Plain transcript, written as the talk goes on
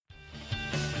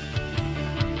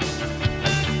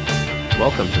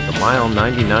welcome to the Mile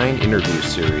 99 interview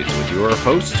series with your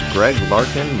hosts Greg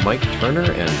Larkin, Mike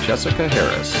Turner, and Jessica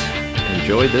Harris.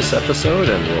 Enjoy this episode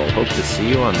and we'll hope to see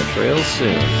you on the trails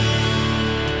soon.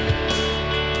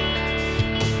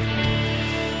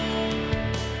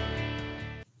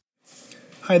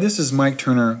 Hi, this is Mike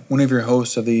Turner, one of your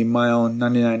hosts of the Mile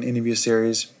 99 interview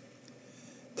series.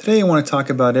 Today I want to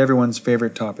talk about everyone's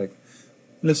favorite topic.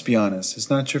 Let's be honest, it's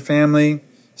not your family,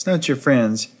 it's not your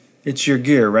friends, it's your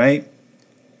gear, right?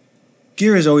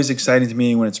 Gear is always exciting to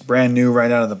me when it's brand new right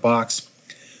out of the box.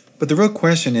 But the real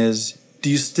question is,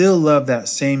 do you still love that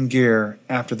same gear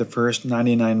after the first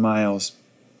 99 miles?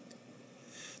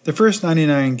 The first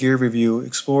 99 gear review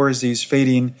explores these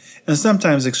fading and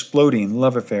sometimes exploding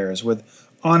love affairs with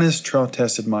honest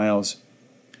trail-tested miles.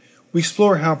 We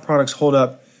explore how products hold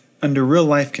up under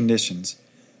real-life conditions.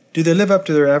 Do they live up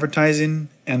to their advertising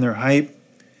and their hype?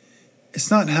 It's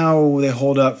not how they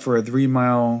hold up for a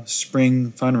 3-mile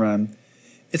spring fun run.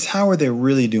 It's how are they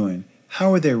really doing?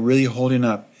 How are they really holding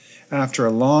up after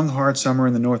a long, hard summer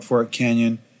in the North Fork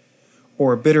Canyon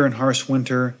or a bitter and harsh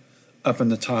winter up in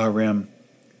the Tahoe Rim?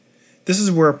 This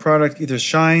is where a product either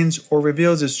shines or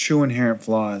reveals its true inherent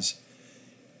flaws.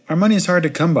 Our money is hard to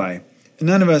come by, and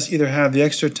none of us either have the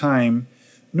extra time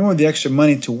nor the extra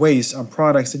money to waste on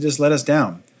products that just let us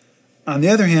down. On the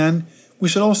other hand, we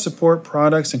should all support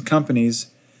products and companies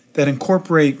that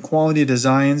incorporate quality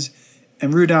designs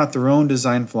and root out their own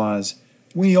design flaws.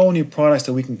 We all need products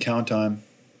that we can count on.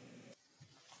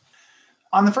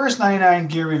 On the first 99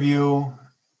 gear review,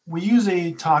 we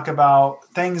usually talk about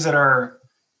things that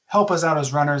help us out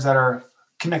as runners that are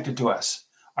connected to us.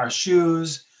 Our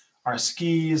shoes, our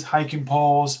skis, hiking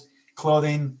poles,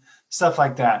 clothing, stuff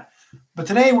like that. But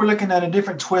today we're looking at a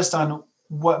different twist on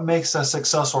what makes a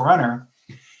successful runner.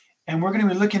 And we're going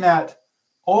to be looking at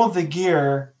all of the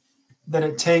gear that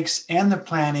it takes and the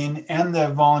planning and the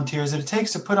volunteers that it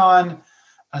takes to put on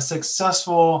a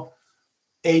successful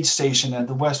aid station at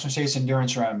the Western States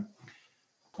Endurance Run.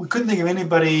 We couldn't think of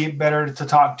anybody better to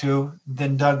talk to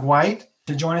than Doug White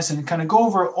to join us and kind of go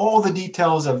over all the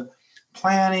details of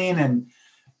planning and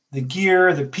the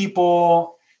gear, the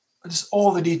people, just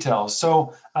all the details.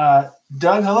 So,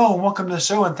 Doug, hello and welcome to the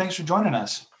show, and thanks for joining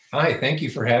us. Hi, thank you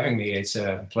for having me. It's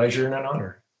a pleasure and an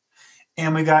honor.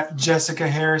 And we got Jessica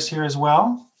Harris here as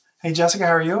well. Hey, Jessica,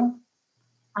 how are you?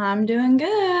 I'm doing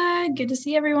good. Good to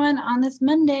see everyone on this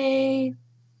Monday.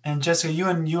 And Jessica, you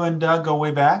and Doug go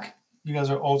way back. You guys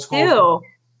are old school. Ew.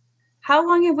 How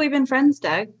long have we been friends,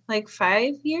 Doug? Like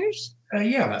 5 years?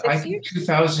 Yeah, I think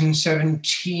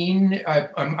 2017.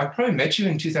 I probably met you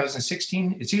in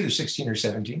 2016. It's either 16 or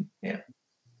 17. Yeah.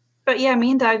 But yeah,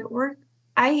 me and Doug,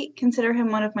 I consider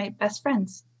him one of my best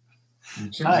friends.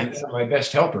 Nice. My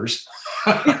best helpers,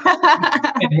 and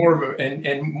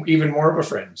even more of a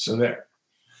friend. So there.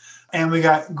 And we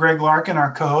got Greg Larkin,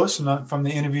 our co-host from the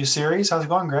interview series. How's it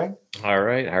going, Greg? All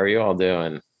right. How are you all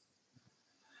doing?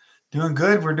 Doing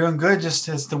good. We're doing good. Just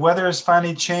as the weather has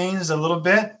finally changed a little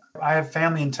bit. I have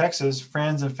family in Texas,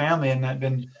 friends and family, and I've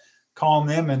been calling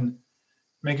them and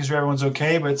making sure everyone's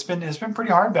okay. But it's been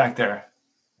pretty hard back there.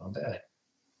 I'll bet.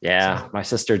 Yeah, my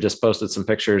sister just posted some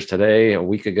pictures today. A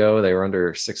week ago, they were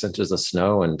under 6 inches of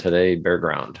snow, and today bare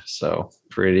ground. So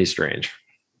pretty strange.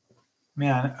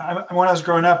 Man, when I was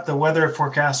growing up, the weather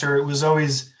forecaster, he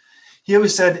always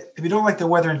said, if you don't like the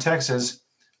weather in Texas,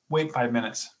 wait 5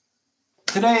 minutes.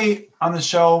 Today on the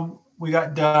show, we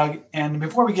got Doug. And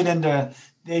before we get into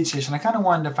the aid station, I kind of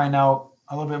wanted to find out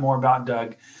a little bit more about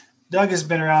Doug. Doug has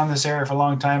been around this area for a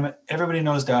long time. Everybody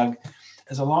knows Doug.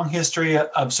 There's a long history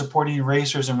of supporting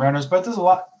racers and runners, but there's a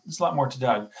lot more to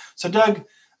Doug. So Doug,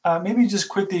 maybe just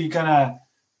quickly kind of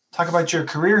talk about your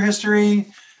career history.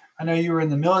 I know you were in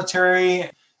the military,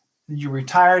 you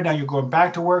retired, now you're going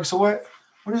back to work. So what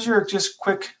is your just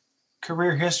quick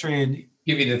career history? And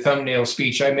give you the thumbnail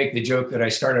speech. I make the joke that I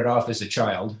started off as a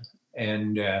child,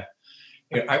 and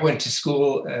I went to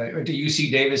school, went to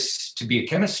UC Davis to be a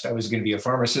chemist. I was going to be a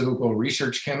pharmaceutical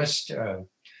research chemist,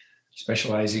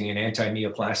 specializing in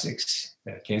anti-neoplastics,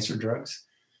 cancer drugs.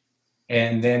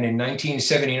 And then in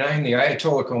 1979, the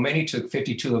Ayatollah Khomeini took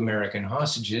 52 American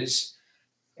hostages,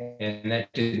 and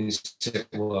that didn't sit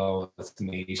well with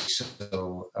me.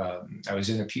 So I was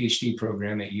in a PhD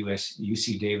program at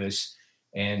UC Davis.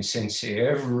 And since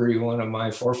every one of my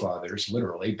forefathers,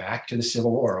 literally back to the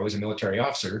Civil War, I was a military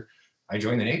officer, I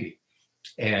joined the Navy.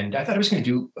 And I thought I was going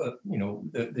to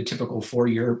do, the typical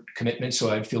 4-year commitment. So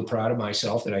I'd feel proud of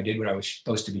myself that I did what I was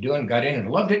supposed to be doing, got in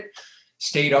and loved it,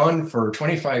 stayed on for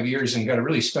 25 years and got a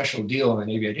really special deal in the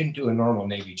Navy. I didn't do a normal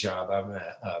Navy job.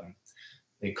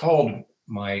 They called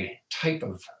my type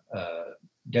of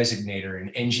designator, an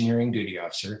engineering duty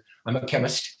officer. I'm a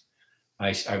chemist.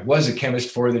 I was a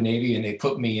chemist for the Navy, and they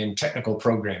put me in technical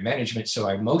program management. So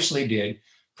I mostly did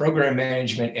program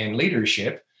management and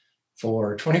leadership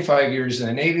for 25 years in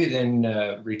the Navy,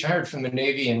 then retired from the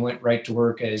Navy and went right to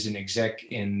work as an exec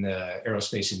in the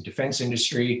aerospace and defense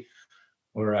industry,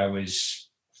 where I was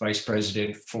vice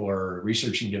president for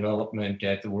research and development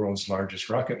at the world's largest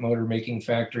rocket motor making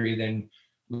factory, then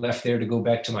left there to go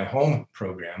back to my home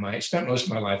program. I spent most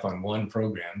of my life on one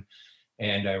program,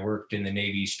 and I worked in the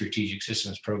Navy strategic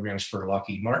systems programs for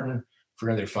Lockheed Martin for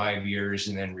another 5 years,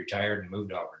 and then retired and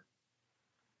moved to Auburn.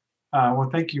 Well,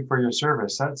 thank you for your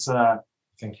service. That's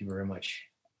Thank you very much.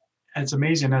 It's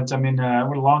amazing. What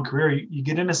a long career. You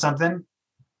get into something,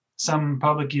 some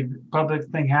public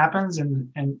thing happens,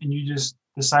 and you just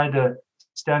decide to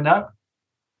stand up,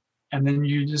 and then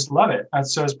you just love it.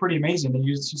 So it's pretty amazing that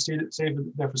you stayed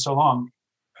there for so long.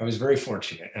 I was very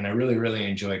fortunate, and I really, really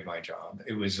enjoyed my job.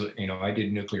 It was, I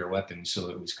did nuclear weapons, so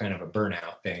it was kind of a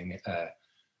burnout thing.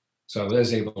 So I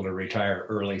was able to retire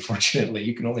early. Fortunately,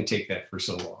 you can only take that for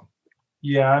so long.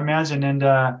 Yeah, I imagine.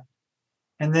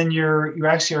 And then you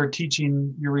actually are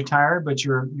teaching. You're retired, but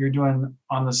you're doing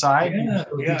on the side.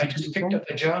 Yeah. I just picked up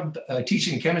a job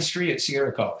teaching chemistry at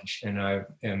Sierra College, and I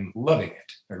am loving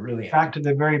it. I really am. Back to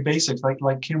the very basics, like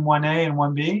Chem 1A and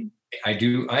 1B.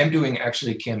 I'm doing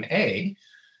actually Chem A.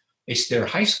 It's their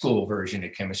high school version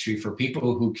of chemistry for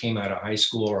people who came out of high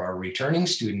school or are returning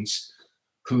students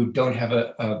who don't have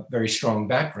a very strong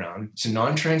background. It's a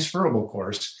non-transferable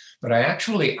course, but I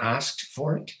actually asked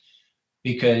for it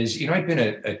because, I'd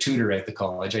been a tutor at the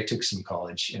college. I took some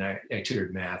college and I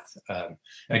tutored math.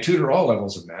 I tutor all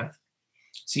levels of math.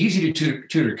 It's easy to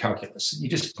tutor calculus. You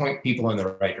just point people in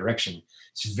the right direction.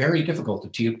 It's very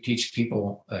difficult to teach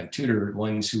people, tutor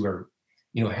ones who are,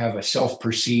 have a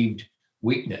self-perceived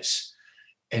weakness.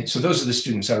 And so those are the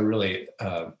students I really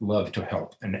love to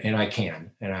help, and I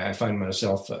can. And I find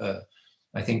myself,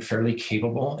 I think, fairly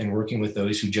capable in working with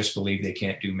those who just believe they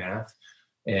can't do math.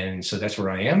 And so that's where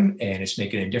I am, and it's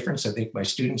making a difference. I think my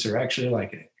students are actually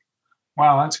liking it.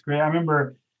 Wow, that's great. I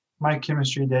remember my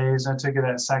chemistry days. I took it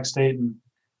at Sac State, and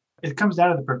it comes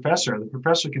down to the professor. The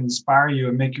professor can inspire you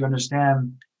and make you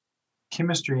understand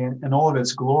chemistry and all of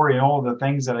its glory and all of the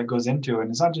things that it goes into. And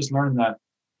it's not just learning the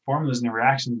formulas and the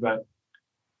reactions, but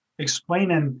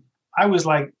explaining. I was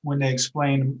like, when they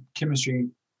explained chemistry,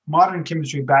 modern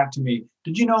chemistry back to me,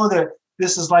 did you know that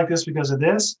this is like this because of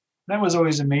this? That was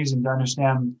always amazing to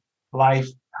understand life,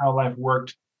 how life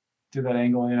worked through that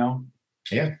angle,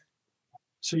 Yeah.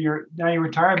 So you're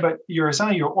retired, but you're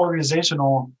saying your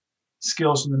organizational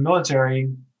skills from the military,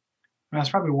 and that's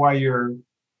probably why you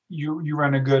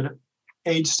run a good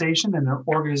aid station and an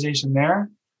organization there.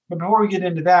 But before we get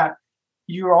into that,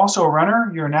 you're also a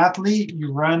runner. You're an athlete.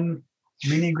 You run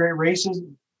many great races.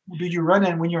 Did you run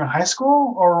when you were in high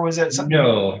school, or was it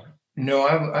something? No,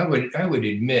 I would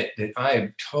admit that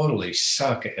I totally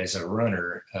suck as a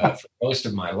runner for most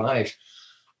of my life.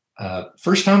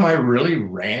 First time I really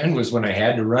ran was when I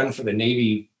had to run for the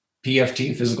Navy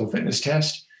PFT, physical fitness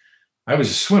test. I was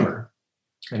a swimmer,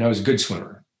 and I was a good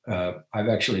swimmer. I've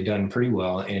actually done pretty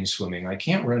well in swimming. I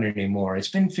can't run anymore. It's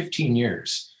been 15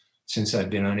 years since I've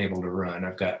been unable to run.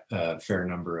 I've got a fair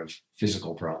number of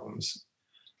physical problems.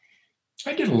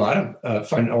 I did a lot of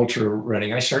fun ultra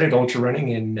running. I started ultra running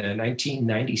in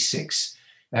 1996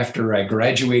 after I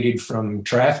graduated from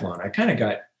triathlon. I kind of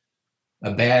got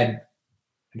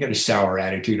a sour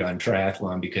attitude on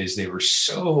triathlon because they were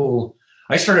so.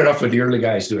 I started off with the early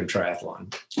guys doing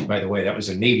triathlon. By the way, that was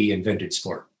a Navy invented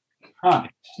sport. Huh.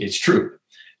 It's true.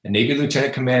 A Navy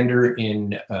lieutenant commander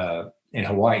in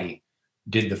Hawaii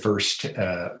did the first.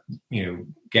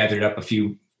 Gathered up a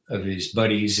few of his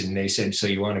buddies, and they said, "So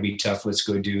you want to be tough? Let's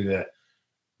go do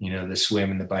the swim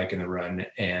and the bike and the run."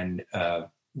 And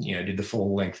did the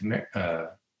full length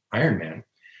Ironman.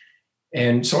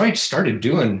 And so I started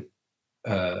doing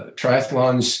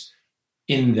triathlons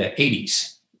in the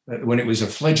 80s when it was a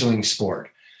fledgling sport,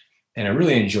 and I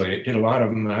really enjoyed it. Did a lot of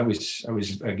them. I was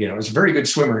a very good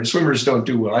swimmer, and swimmers don't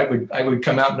do well. I would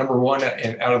come out number one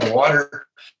out of the water,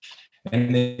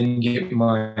 and then get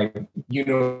my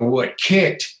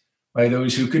kicked by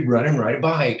those who could run and ride a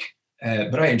bike.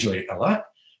 But I enjoyed it a lot.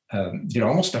 Did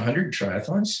almost 100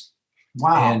 triathlons.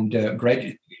 Wow. And there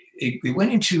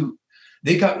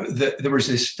was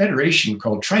this federation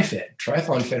called TriFed,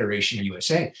 Triathlon Federation of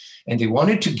USA, and they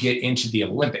wanted to get into the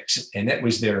Olympics. And that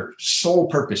was their sole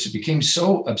purpose. It became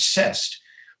so obsessed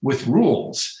with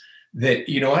rules that,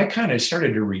 I kind of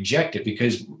started to reject it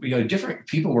because, different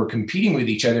people were competing with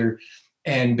each other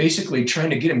and basically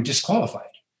trying to get them disqualified.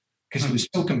 because it was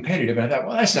so competitive. And I thought,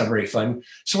 well, that's not very fun.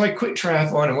 So I quit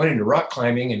triathlon and went into rock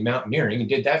climbing and mountaineering and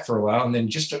did that for a while. And then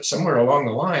just somewhere along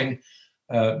the line,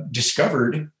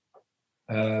 discovered,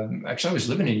 actually I was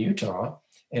living in Utah,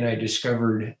 and I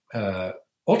discovered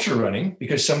ultra running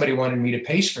because somebody wanted me to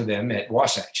pace for them at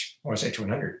Wasatch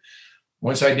 100.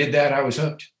 Once I did that, I was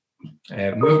hooked.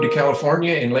 I moved to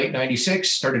California in late 96,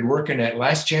 started working at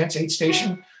Last Chance Aid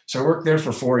Station. So I worked there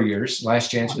for 4 years, Last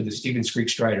Chance with the Stevens Creek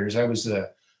Striders. I was the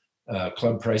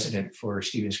club president for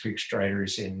Stevens Creek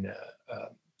Striders in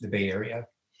the Bay Area.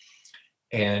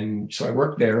 And so I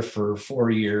worked there for 4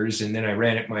 years, and then I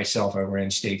ran it myself. I ran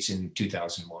states in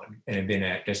 2001, and I've been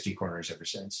at Dusty Corners ever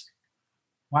since.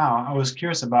 Wow, I was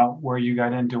curious about where you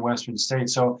got into Western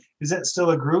States. So is it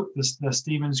still a group, the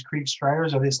Stevens Creek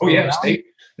Striders? Are they still yes, around?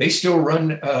 They still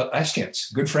run Last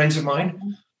Chance. Good friends of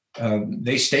mine.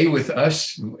 They stay with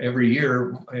us every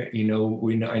year. I know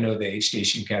the aid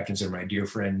station captains are my dear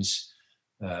friends,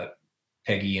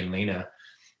 Peggy and Lena.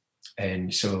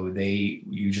 And so they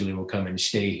usually will come and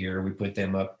stay here. We put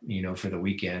them up, for the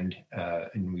weekend,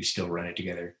 and we still run it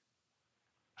together.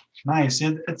 Nice.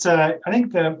 It's I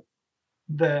think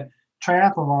the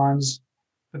triathlons,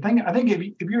 I think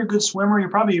if you're a good swimmer, you're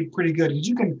probably pretty good because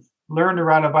you can learn to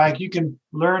ride a bike, you can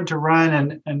learn to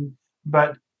run,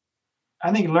 but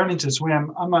I think learning to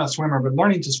swim, I'm not a swimmer, but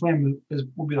learning to swim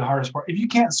will be the hardest part. If you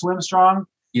can't swim strong,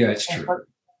 yeah, it's true.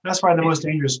 That's probably the most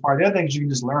dangerous part. The other thing is you can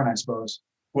just learn, I suppose.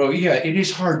 Well, yeah, it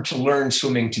is hard to learn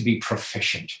swimming to be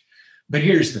proficient. But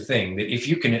here's the thing, that if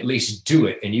you can at least do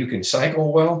it and you can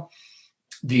cycle well,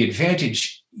 the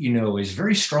advantage, is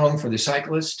very strong for the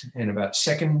cyclist and about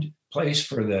second place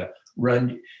for the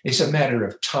run. It's a matter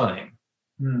of time.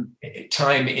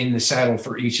 Time in the saddle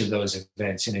for each of those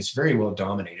events, and it's very well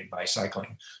dominated by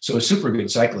cycling. So a super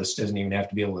good cyclist doesn't even have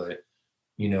to be able to,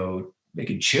 they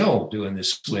can chill doing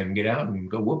this swim, get out and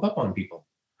go whoop up on people.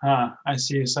 I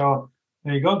see. So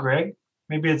there you go, Greg.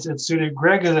 Maybe it's suited.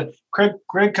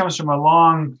 Greg comes from a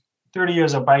long 30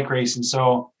 years of bike racing.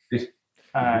 So great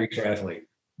triathlete.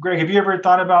 Greg, have you ever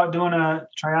thought about doing a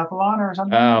triathlon or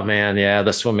something? Oh man, yeah,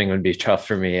 the swimming would be tough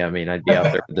for me. I mean, I'd be out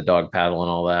there with the dog paddle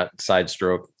and all that, side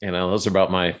stroke. Those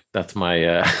are that's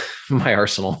my my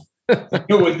arsenal.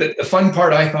 The fun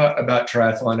part I thought about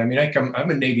triathlon. I mean,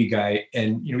 I'm a Navy guy,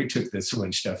 and we took the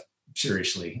swimming stuff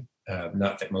seriously.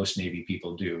 Not that most Navy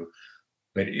people do,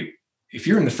 but if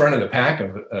you're in the front of the pack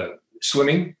of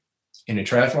swimming in a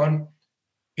triathlon,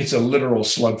 it's a literal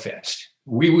slugfest.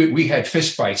 We had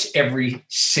fist fights every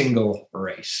single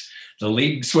race. The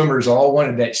league swimmers all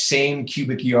wanted that same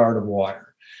cubic yard of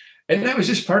water. And that was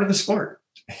just part of the sport.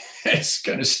 It's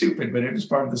kind of stupid, but it was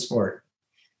part of the sport.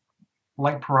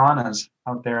 Like piranhas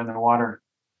out there in the water.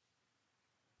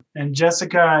 And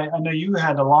Jessica, I know you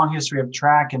had a long history of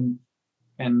track in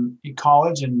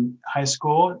college and high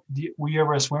school. Were you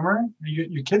ever a swimmer?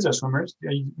 Your kids are swimmers.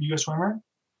 Are you a swimmer?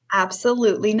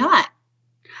 Absolutely not.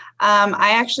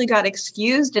 I actually got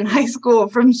excused in high school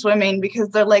from swimming because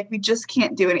they're like, we just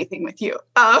can't do anything with you.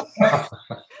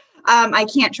 I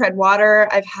can't tread water.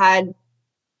 I've had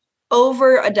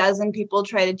over a dozen people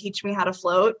try to teach me how to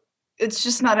float. It's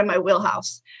just not in my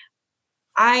wheelhouse.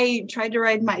 I tried to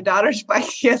ride my daughter's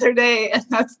bike the other day, and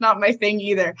that's not my thing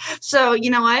either. So you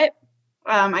know what?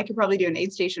 I could probably do an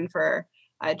aid station for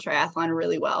a triathlon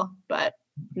really well, but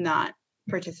not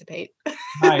participate.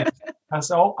 Nice.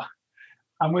 So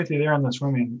I'm with you there on the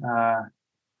swimming.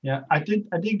 Yeah, I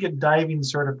did get diving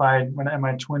certified when in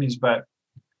my 20s, but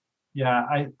yeah,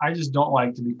 I just don't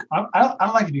like to be. I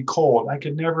don't like to be cold. I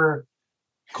could never.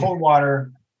 Cold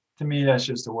water, to me, that's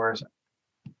just the worst.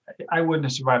 I wouldn't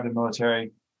have survived the military,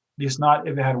 at least not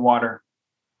if it had water.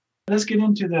 Let's get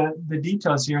into the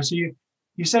details here. So you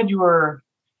said you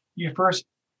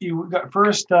got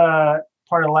first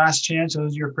part of Last Chance.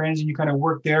 Those are your friends, and you kind of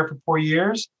worked there for 4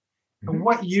 years. Mm-hmm. And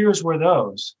what years were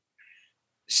those?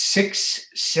 6,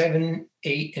 7,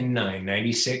 8, and 9.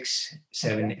 96,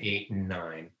 7, 8, and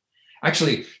 9.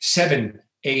 Actually, 7,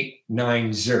 8,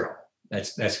 9, 0.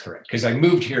 That's correct. Because I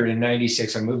moved here in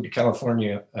 96. I moved to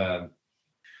California.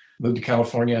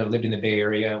 Lived in the Bay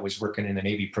Area. Was working in the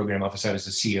Navy program office. I was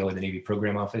the CEO of the Navy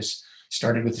program office.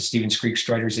 Started with the Stevens Creek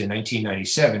Striders in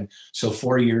 1997. So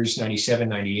 4 years, 97,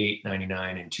 98,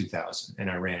 99, and 2000. And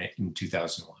I ran it in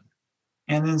 2001.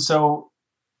 And then so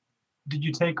did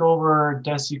you take over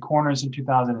Dusty Corners in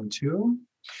 2002?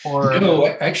 Or no,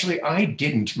 actually I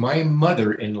didn't. My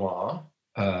mother-in-law,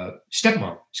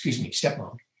 stepmom,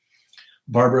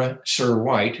 Barbara Sir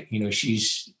White,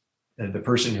 she's the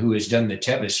person who has done the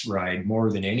Tevis ride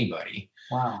more than anybody.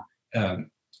 Wow.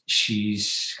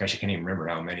 She's, gosh, I can't even remember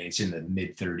how many. It's in the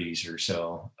mid 30s or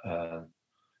so.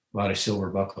 a lot of silver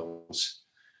buckles.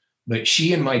 But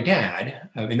she and my dad,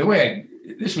 I mean,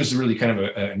 this was really kind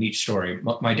of a neat story.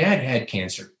 My dad had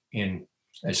cancer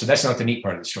so that's not the neat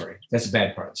part of the story. That's the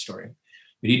bad part of the story.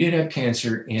 But he did have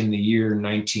cancer in the year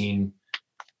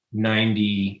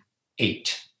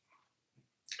 1998.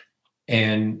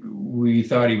 And we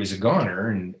thought he was a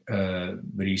goner,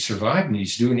 but he survived, and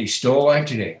he's still alive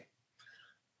today,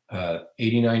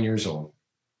 89 years old.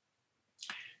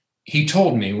 He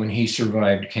told me when he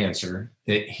survived cancer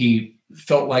that he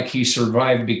felt like he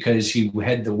survived because he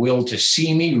had the will to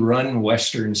see me run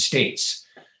Western States.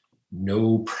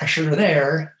 No pressure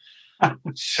there.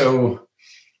 So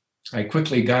I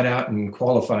quickly got out and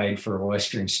qualified for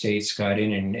Western States, got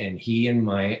in, and he and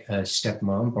my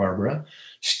stepmom, Barbara,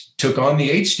 took on the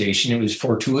aid station. It was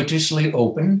fortuitously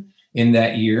open in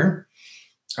that year.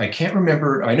 I can't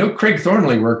remember. I know Craig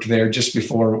Thornley worked there just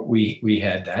before we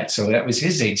had that. So that was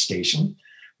his aid station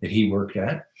that he worked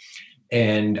at.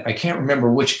 And I can't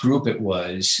remember which group it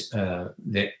was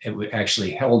that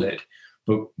actually held it.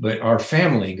 But our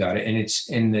family got it.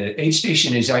 And the aid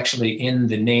station is actually in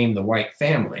the name, the White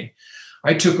family.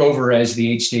 I took over as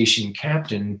the aid station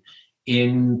captain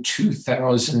in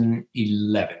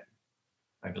 2011,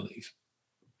 I believe.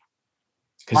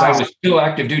 Because I was still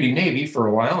active duty Navy for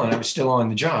a while, and I was still on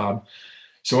the job.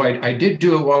 So I did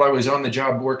do it while I was on the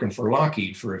job working for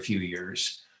Lockheed for a few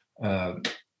years.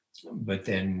 But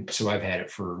then, so I've had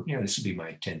it for, this will be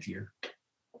my 10th year.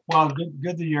 Well,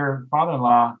 good that your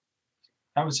father-in-law,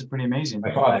 that was pretty amazing.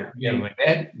 My father, my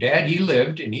dad, he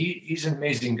lived, and he's an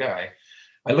amazing guy.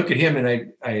 I look at him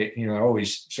and I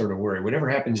always sort of worry, whatever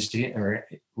happens to him, or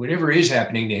whatever is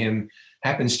happening to him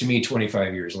happens to me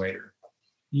 25 years later.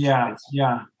 Yeah.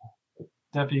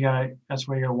 Definitely that's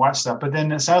why you gotta watch that. But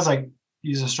then it sounds like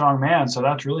he's a strong man. So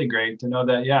that's really great to know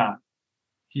that,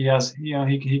 he has,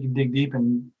 he can dig deep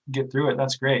and get through it.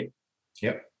 That's great.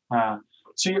 Yep.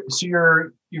 So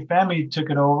your family took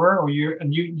it over, or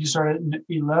you started in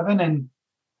 11, and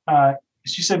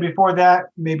she said before that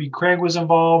maybe Craig was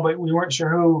involved, but we weren't sure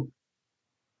who.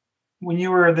 When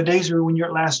you were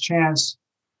at Last Chance,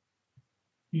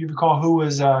 you recall who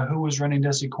was running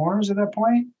Dusty Corners at that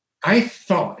point? I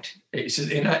thought,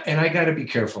 and I got to be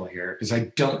careful here because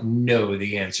I don't know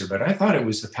the answer, but I thought it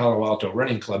was the Palo Alto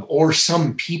Running Club or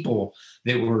some people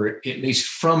that were at least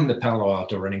from the Palo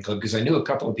Alto Running Club, because I knew a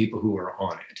couple of people who were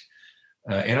on it.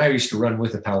 And I used to run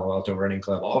with the Palo Alto Running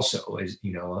Club also, as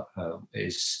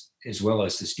well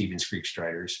as the Stevens Creek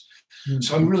Striders. Mm-hmm.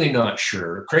 So I'm really not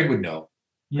sure. Craig would know.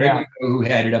 Craig would know who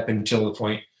had it up until the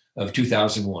point of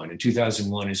 2001. And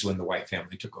 2001 is when the White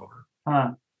family took over.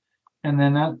 And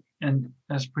then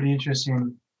that's pretty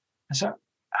interesting. So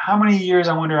how many years,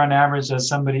 I wonder, on average, is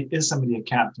somebody a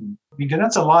captain? Because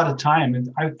that's a lot of time.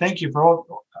 And I thank you for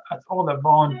all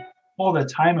the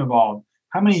time involved.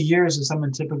 How many years is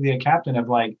someone typically a captain of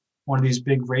like one of these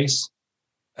big race?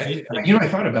 I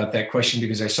thought about that question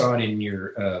because I saw it in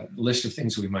your list of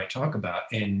things we might talk about.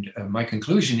 And my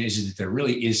conclusion is that there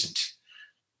really isn't.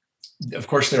 Of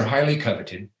course, they're highly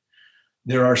coveted.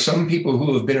 There are some people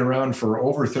who have been around for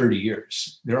over 30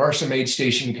 years. There are some aid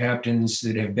station captains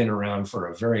that have been around for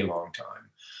a very long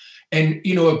time. And,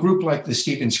 a group like the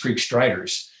Stevens Creek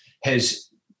Striders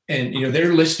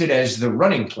they're listed as the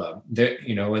running club that,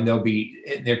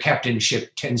 and their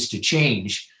captainship tends to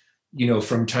change,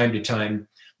 from time to time.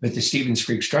 But the Stevens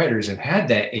Creek Striders have had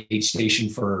that aid station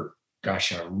for, a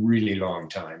really long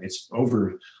time. It's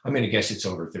over, I'm going to guess it's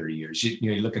over 30 years.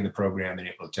 You look in the program and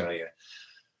it will tell you.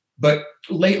 But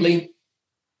lately,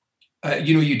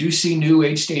 you do see new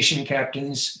aid station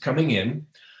captains coming in.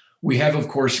 We have, of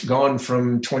course, gone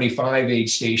from 25 aid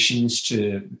stations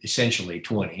to essentially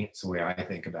 20. That's the way I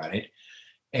think about it.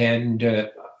 And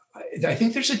I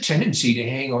think there's a tendency to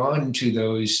hang on to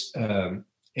those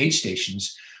aid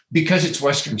stations because it's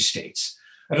Western states.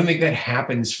 I don't think that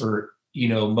happens for,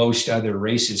 most other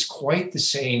races quite the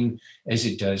same as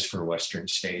it does for Western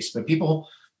states. But people,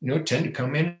 tend to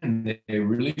come in and they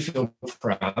really feel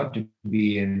proud to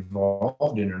be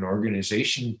involved in an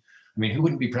organization. I mean, who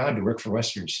wouldn't be proud to work for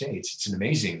Western States? It's an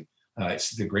amazing,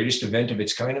 it's the greatest event of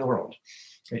its kind in the world.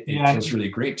 It feels really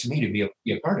great to me to be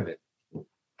a part of it.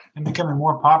 And becoming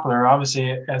more popular,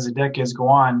 obviously, as the decades go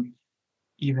on,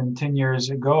 even 10 years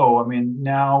ago. I mean,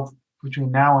 now,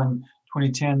 between now and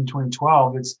 2010,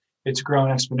 2012, it's grown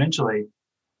exponentially.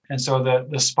 And so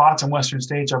the spots in Western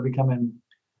States are becoming,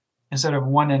 instead of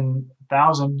 1 in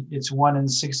 1,000, it's 1 in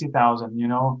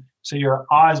 60,000, So your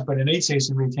odds, but an aid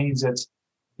station retains its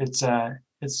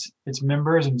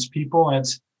members and its people, and I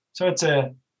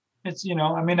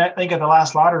think at the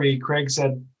last lottery, Craig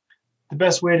said the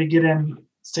best way to get in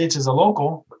States as a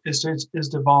local is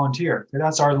to volunteer.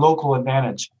 That's our local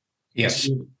advantage. Yes.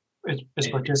 Is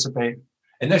participate.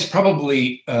 And that's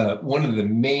probably one of the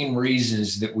main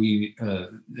reasons that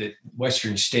that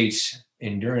Western States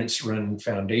Endurance Run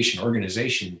Foundation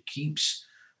organization keeps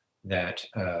that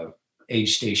aid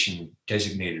station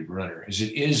designated runner, is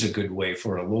it is a good way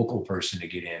for a local person to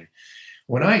get in.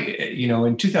 When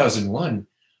in 2001,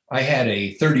 I had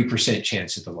a 30%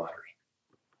 chance at the lottery.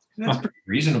 That's pretty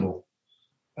reasonable.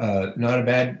 Not a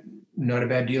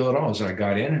bad deal at all. So I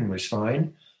got in and was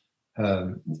fine.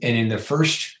 And in the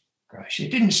first,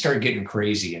 it didn't start getting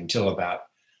crazy until about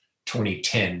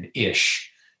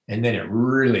 2010-ish. And then it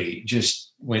really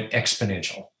just went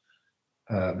exponential.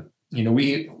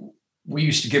 We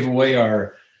used to give away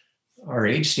our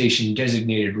aid station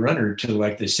designated runner to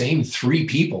like the same 3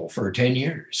 people for 10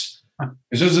 years.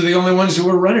 Because those are the only ones who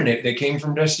were running it that came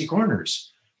from Dusty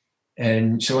Corners.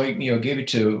 And so I, gave it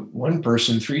to one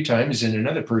person 3 times and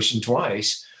another person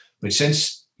twice. But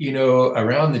since,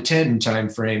 around the 10 time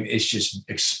frame, it's just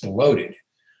exploded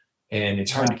and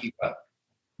it's hard to keep up.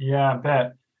 Yeah, I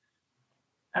bet.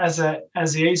 As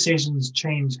the aid stations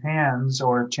change hands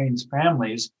or change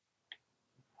families,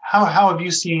 how have you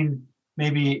seen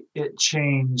maybe it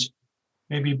change,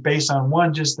 maybe based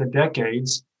on just the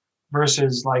decades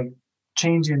versus like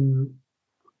changing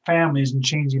families and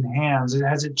changing hands?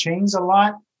 Has it changed a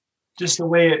lot? Just the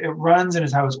way it runs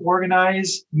and how it's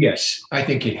organized? Yes, I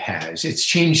think it has. It's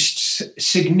changed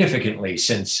significantly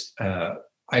since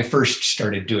I first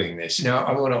started doing this. Now,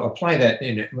 I want to apply that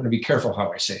in. I want to be careful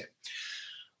how I say it.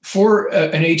 For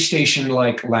an aid station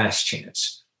like Last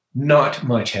Chance, not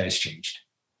much has changed.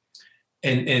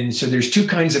 And so there's 2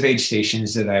 kinds of aid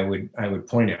stations that I would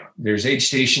point out. There's aid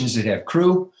stations that have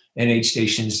crew and aid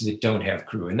stations that don't have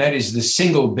crew. And that is the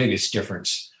single biggest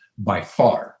difference by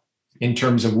far in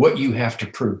terms of what you have to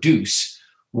produce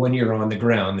when you're on the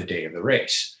ground the day of the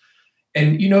race.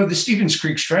 And, the Stevens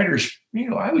Creek Striders,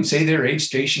 I would say their aid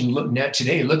station looking at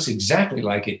today looks exactly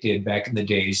like it did back in the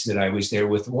days that I was there,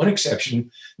 with one exception.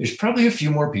 There's probably a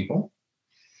few more people.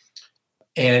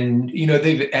 And,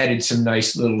 they've added some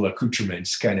nice little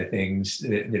accoutrements kind of things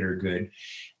that are good.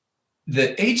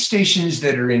 The aid stations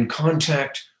that are in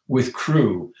contact with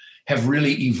crew have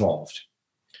really evolved.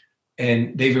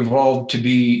 And they've evolved to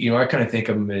be, I kind of think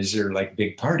of them as they're like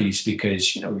big parties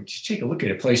because, you take a look at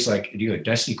a place like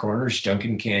Dusty Corners,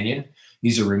 Duncan Canyon.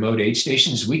 These are remote aid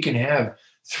stations. We can have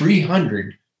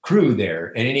 300 crew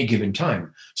there at any given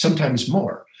time, sometimes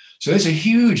more. So that's a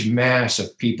huge mass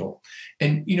of people.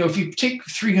 And, if you take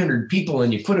 300 people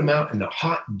and you put them out in a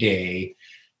hot day,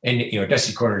 and,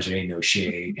 Dusty Corners, there ain't no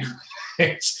shade.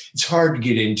 It's hard to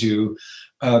get into.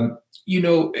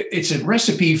 It's a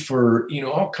recipe for,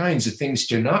 all kinds of things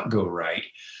to not go right.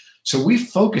 So we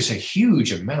focus a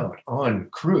huge amount on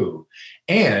crew,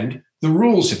 and the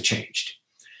rules have changed.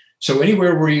 So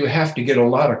anywhere where you have to get a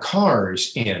lot of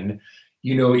cars in,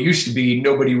 it used to be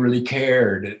nobody really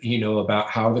cared, about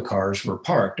how the cars were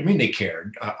parked. I mean, they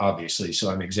cared, obviously, so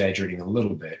I'm exaggerating a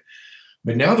little bit.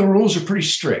 But now the rules are pretty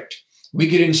strict. We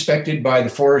get inspected by the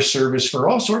Forest Service for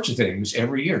all sorts of things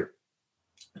every year.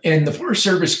 And the Forest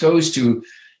Service goes to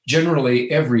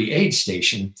generally every aid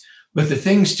station, but the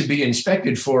things to be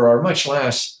inspected for are much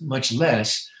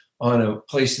less on a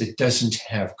place that doesn't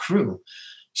have crew.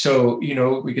 So,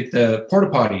 we get the porta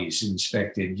potties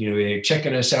inspected, they're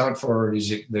checking us out for,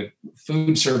 is it the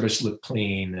food service look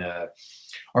clean?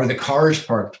 Are the cars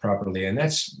parked properly? And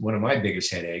that's one of my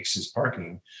biggest headaches is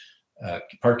parking.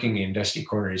 Parking in Dusty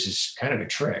Corners is kind of a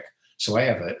trick. So I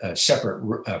have a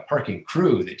separate parking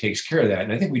crew that takes care of that.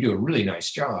 And I think we do a really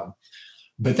nice job.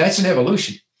 But that's an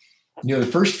evolution. The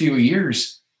first few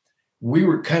years, we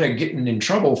were kind of getting in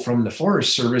trouble from the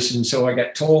Forest Service. And so I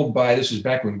got told this was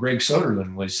back when Greg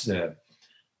Soderlund was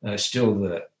still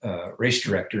the race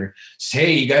director, say,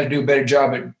 hey, you got to do a better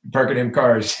job at parking them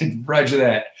cars. Roger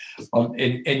that.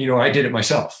 And I did it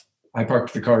myself. I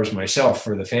parked the cars myself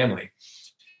for the family.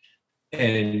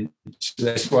 And so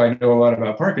that's why I know a lot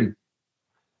about parking.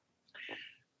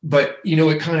 But,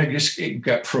 it kind of it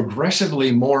got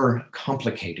progressively more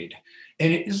complicated.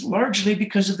 And it is largely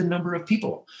because of the number of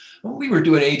people. We were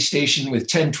doing aid station with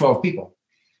 10, 12 people.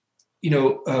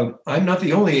 I'm not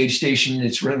the only aid station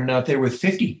that's running out there with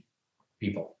 50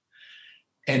 people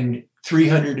and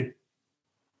 300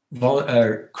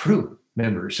 crew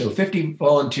members. So 50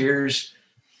 volunteers,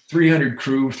 300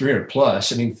 crew, 300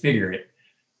 plus. I mean, figure it.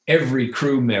 Every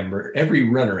crew member, every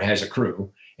runner has a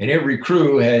crew, and every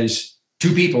crew has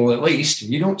 2 people at least.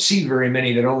 You don't see very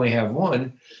many that only have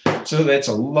 1. So that's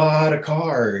a lot of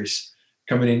cars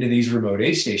coming into these remote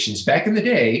aid stations. Back in the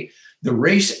day, the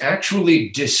race actually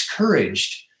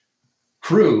discouraged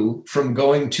crew from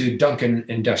going to Duncan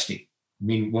and Dusty. I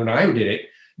mean, when I did it,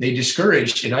 they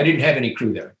discouraged, and I didn't have any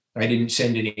crew there. I didn't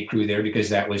send any crew there because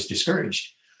that was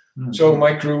discouraged. Mm-hmm. So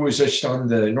my crew was just on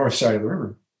the north side of the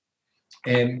river.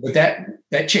 But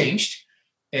that changed.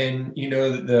 And,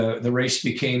 the race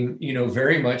became,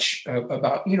 very much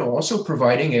about, also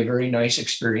providing a very nice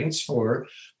experience for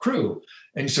crew.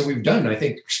 And so we've done, I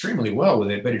think, extremely well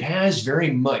with it, but it has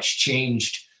very much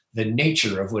changed the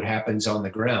nature of what happens on the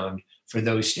ground for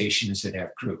those stations that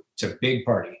have crew. It's a big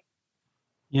party.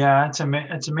 Yeah, it's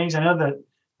amazing. I know that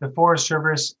the Forest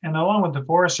Service, and along with the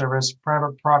Forest Service,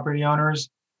 private property owners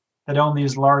that own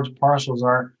these large parcels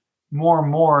are more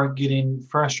and more getting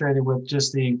frustrated with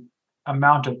just the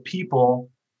amount of people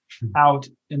out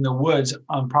in the woods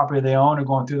on property they own or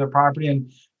going through their property.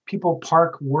 And people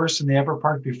park worse than they ever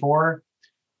parked before.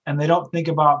 And they don't think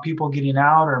about people getting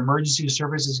out or emergency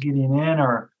services getting in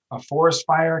or a forest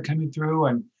fire coming through.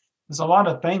 And there's a lot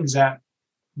of things that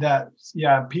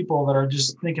people that are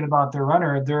just thinking about their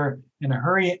runner, they're in a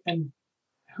hurry. And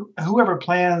whoever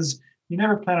plans, you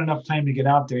never plan enough time to get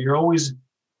out there. You're always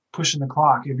pushing the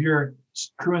clock. If you're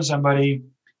crewing somebody,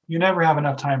 you never have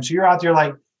enough time. So you're out there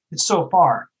like, it's so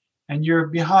far. And you're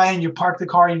behind, you park the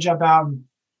car, you jump out. And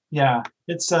yeah,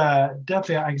 it's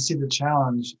definitely, I can see the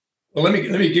challenge. Well, let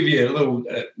me give you a little,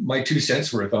 my 2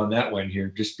 cents worth on that one here,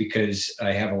 just because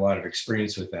I have a lot of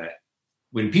experience with that.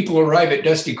 When people arrive at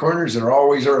Dusty Corners, they're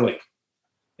always early.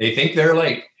 They think they're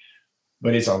late,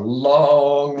 but it's a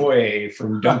long way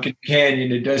from Duncan Canyon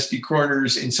to Dusty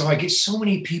Corners. And so I get so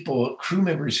many people, crew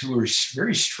members, who are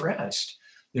very stressed.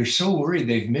 They're so worried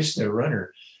they've missed their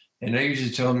runner. And I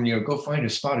usually tell them, go find a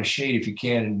spot of shade if you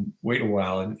can and wait a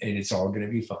while, and it's all going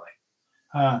to be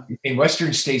fine. In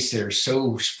Western states, they're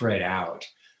so spread out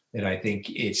that I think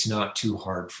it's not too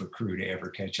hard for crew to ever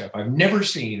catch up. I've never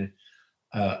seen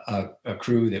a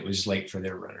crew that was late for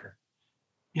their runner.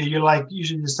 Yeah, you're like,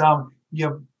 usually just tell them, you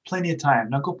have plenty of time.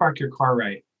 Now go park your car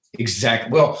right.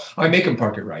 Exactly. Well, I make them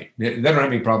park it right. They don't have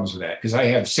any problems with that because I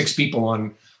have 6 people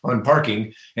on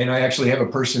parking, and I actually have a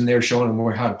person there showing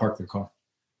them how to park their car.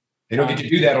 They don't get to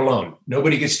do that alone.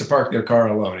 Nobody gets to park their car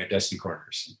alone at Dusty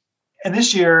Corners. And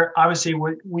this year, obviously,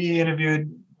 we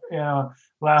interviewed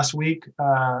last week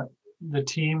the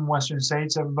team, Western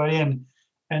States, everybody, and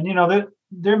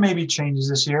there may be changes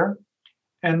this year,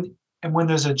 and when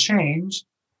there's a change,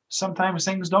 sometimes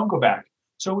things don't go back.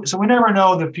 So we never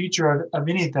know the future of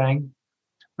anything.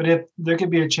 But if there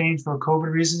could be a change for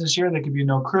COVID reasons this year, there could be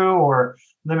no crew or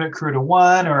limit crew to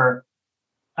 1, or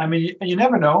I mean, you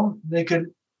never know. They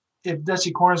could, if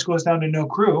Dusty Corners goes down to no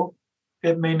crew,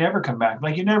 it may never come back.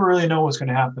 Like, you never really know what's going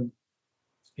to happen.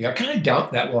 Yeah, I kind of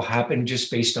doubt that will happen just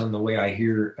based on the way I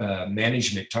hear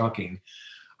management talking.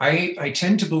 I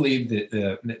tend to believe that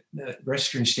the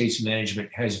Western States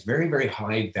management has very, very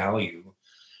high value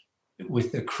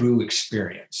with the crew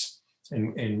experience.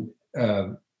 And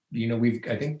we've,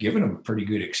 I think, given them a pretty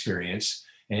good experience,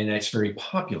 and that's very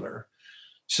popular.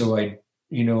 So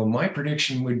my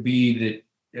prediction would be that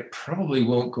it probably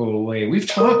won't go away. We've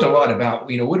talked a lot about,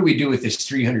 what do we do with this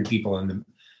 300 people in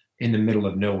the middle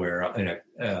of nowhere in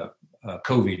a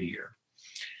COVID year?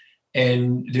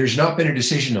 And there's not been a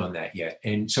decision on that yet.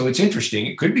 And so it's interesting.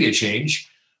 It could be a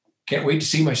change. Can't wait to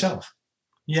see myself.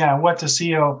 Yeah, what to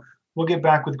see. We'll get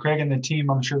back with Greg and the team,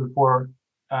 I'm sure, before,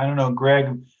 I don't know,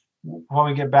 Greg, when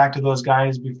we get back to those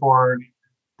guys before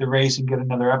the race and get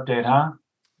another update, huh?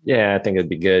 Yeah, I think it'd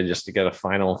be good just to get a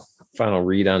final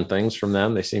read on things from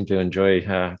them. They seem to enjoy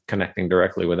connecting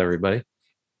directly with everybody.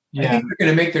 Yeah. I think they're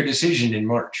going to make their decision in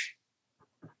March.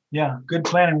 Yeah, good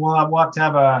planning. We'll have to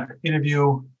have a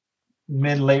interview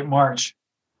mid-late March.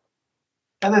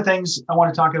 Other things I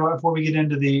want to talk about before we get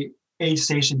into the aid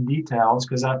station details,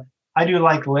 because I do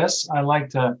like lists. I like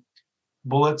to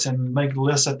bullets and make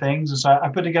lists of things. And so I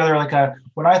put together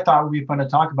what I thought would be fun to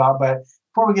talk about. But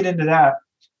before we get into that,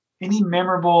 any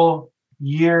memorable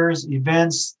years,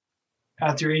 events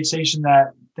at your aid station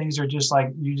that things are just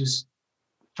like,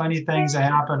 funny things that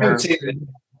happen? I would say that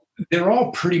they're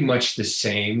all pretty much the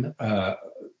same.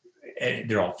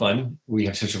 They're all fun. We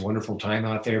have such a wonderful time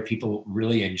out there. People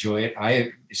really enjoy it.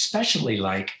 I especially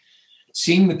like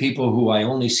seeing the people who I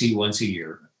only see once a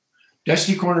year.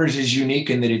 Dusty Corners is unique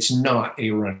in that it's not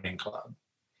a running club.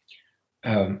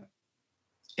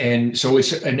 And so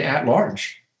it's an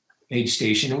at-large aid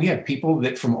station. And we have people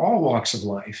that from all walks of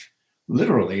life,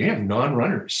 literally, have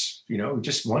non-runners,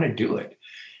 just want to do it.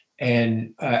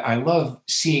 And I love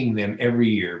seeing them every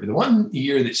year. But the one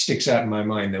year that sticks out in my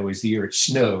mind, though, is the year it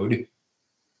snowed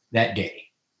that day.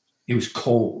 It was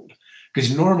cold.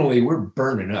 because normally we're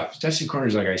burning up. Dusty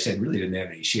Corners, like I said, really didn't have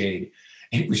any shade.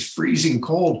 And it was freezing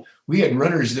cold. We had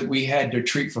runners that we had to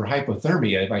treat for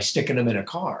hypothermia by sticking them in a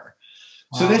car.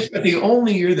 Wow. So that's the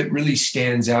only year that really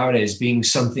stands out as being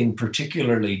something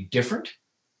particularly different.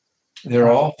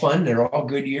 They're all fun. They're all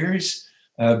good years.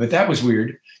 But that was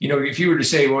weird. If you were to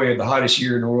say, well, you had the hottest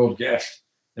year in the world, yes,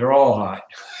 they're all hot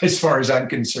as far as I'm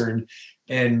concerned.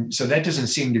 And so that doesn't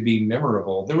seem to be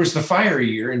memorable. There was the fire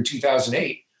year in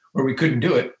 2008 where we couldn't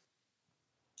do it.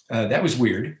 That was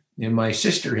weird. And my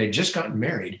sister had just gotten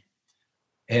married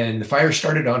and the fire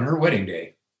started on her wedding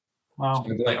day. Wow.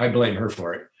 So I blame her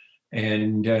for it.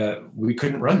 And we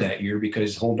couldn't run that year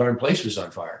because the whole darn place was on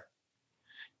fire.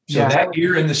 So that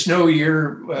year and the snow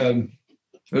year,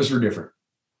 those were different.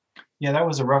 Yeah, that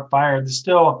was a rough fire. There's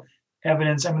still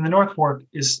evidence. I mean, the North Fork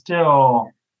there's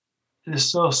still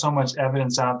so much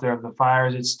evidence out there of the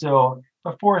fires. It's still,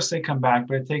 of course, they come back,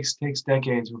 but it takes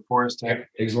decades for forests to. It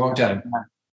takes a long time.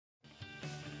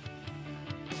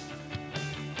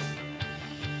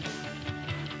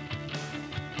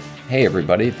 Hey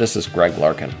everybody, this is Greg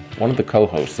Larkin, one of the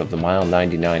co-hosts of the Mile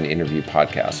 99 Interview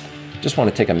Podcast. Just want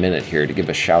to take a minute here to give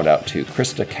a shout out to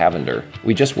Krista Cavender.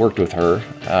 We just worked with her.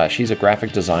 She's a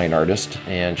graphic design artist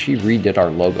and she redid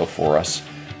our logo for us.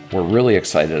 We're really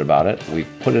excited about it. We've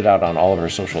put it out on all of our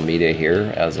social media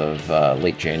here as of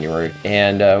late January,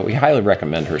 and we highly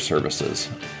recommend her services.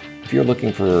 If you're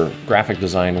looking for graphic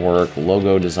design work,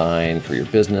 logo design for your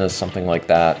business, something like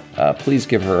that, please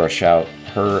give her a shout.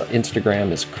 Her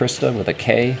Instagram is Krista with a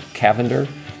K, Cavender,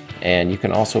 and you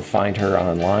can also find her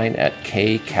online at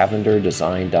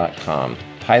kcavenderdesign.com.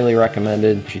 Highly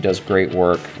recommended. She does great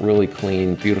work, really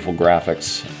clean, beautiful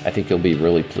graphics. I think you'll be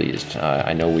really pleased.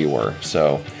 I know we were.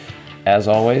 So, as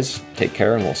always, take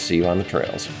care and we'll see you on the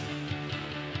trails.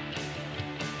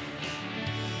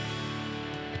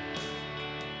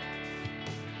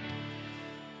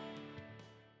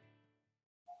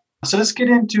 So let's get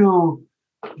into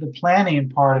the planning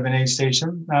part of an aid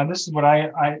station. This is what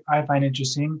I find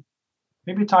interesting.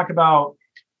 Maybe talk about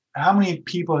how many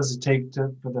people does it take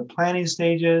for the planning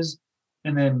stages,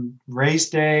 and then race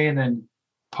day, and then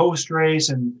post race,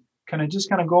 and kind of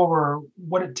go over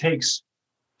what it takes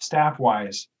staff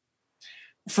wise.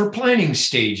 For planning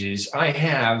stages, I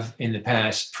have in the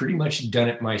past pretty much done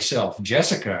it myself.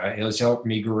 Jessica has helped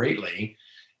me greatly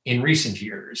in recent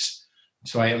years.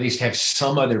 So I at least have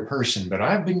some other person, but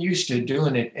I've been used to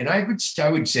doing it. And I would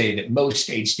say that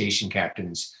most aid station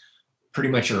captains pretty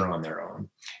much are on their own.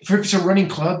 If it's a running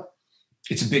club,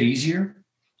 it's a bit easier.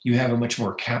 You have a much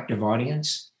more captive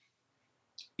audience.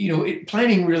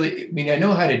 Planning really, I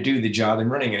know how to do the job,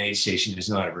 and running an aid station is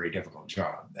not a very difficult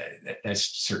job. That's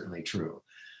certainly true.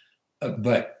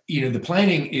 But the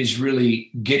planning is really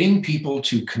getting people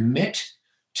to commit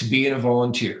to being a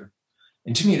volunteer.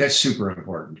 And to me, that's super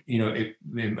important.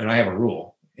 And I have a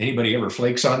rule. Anybody ever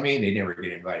flakes on me, they never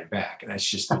get invited back. And that's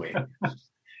just the way it is.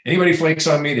 Anybody flakes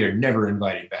on me, they're never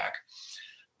invited back.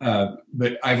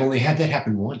 But I've only had that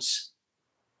happen once.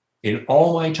 In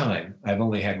all my time, I've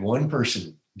only had one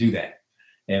person do that.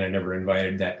 And I never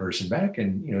invited that person back,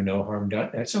 and no harm done.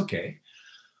 That's okay.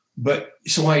 But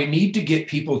so I need to get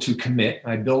people to commit.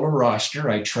 I build a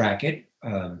roster, I track it,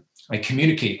 I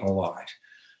communicate a lot.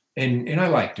 And I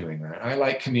like doing that. I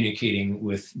like communicating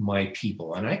with my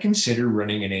people. And I consider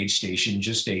running an aid station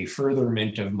just a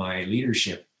furtherment of my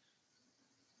leadership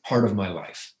part of my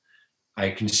life.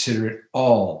 I consider it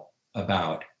all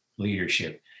about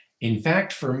leadership. In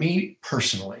fact, for me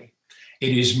personally,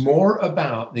 it is more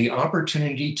about the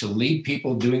opportunity to lead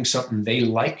people doing something they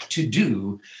like to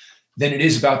do than it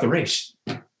is about the race.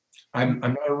 I'm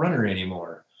not a runner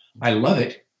anymore. I love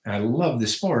it. I love the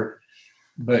sport.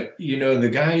 But, the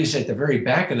guys at the very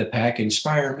back of the pack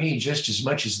inspire me just as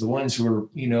much as the ones who are,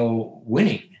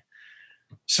 winning.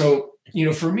 So,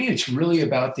 for me, it's really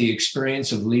about the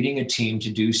experience of leading a team to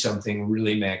do something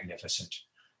really magnificent.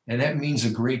 And that means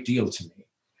a great deal to me.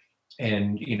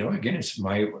 And, again, it's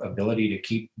my ability to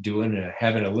keep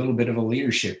having a little bit of a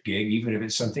leadership gig, even if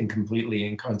it's something completely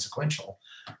inconsequential.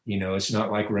 It's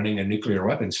not like running a nuclear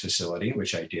weapons facility,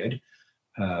 which I did.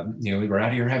 We're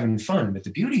out here having fun. But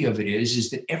the beauty of it is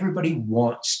that everybody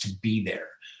wants to be there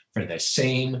for the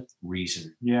same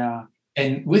reason. Yeah.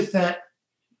 And with that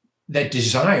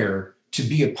desire to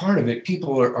be a part of it,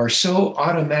 people are so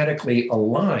automatically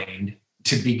aligned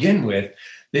to begin with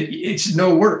that it's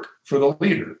no work for the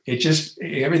leader.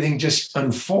 Everything just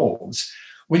unfolds.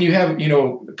 When you have,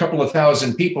 a couple of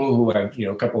thousand people who have,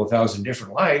 a couple of thousand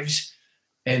different lives,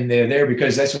 and they're there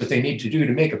because that's what they need to do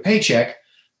to make a paycheck,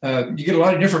 you get a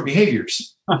lot of different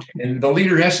behaviors. And the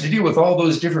leader has to deal with all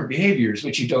those different behaviors,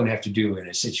 which you don't have to do in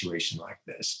a situation like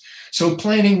this. So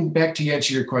planning, back to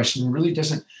answer your question, really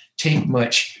doesn't take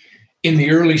much in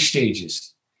the early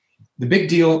stages. The big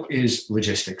deal is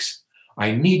logistics.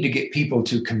 I need to get people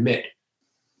to commit.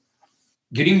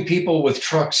 Getting people with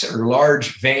trucks or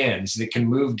large vans that can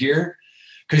move gear,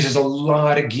 because there's a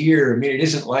lot of gear. I mean, it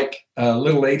isn't like a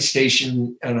little aid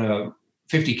station on a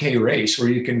 50K race where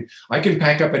I can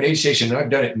pack up an aid station, and I've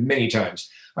done it many times.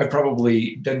 I've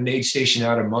probably done an aid station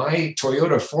out of my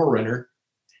Toyota 4Runner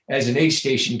as an aid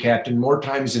station captain more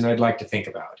times than I'd like to think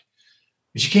about.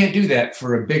 But you can't do that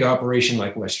for a big operation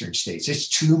like Western States. It's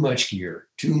too much gear,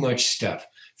 too much stuff.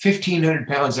 1,500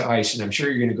 pounds of ice, and I'm sure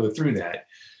you're going to go through that.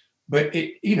 But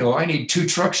I need 2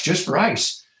 trucks just for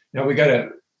ice. Now we got a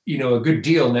good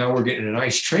deal. Now we're getting an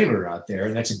ice trailer out there,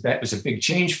 and that was a big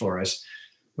change for us.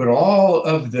 But all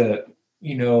of the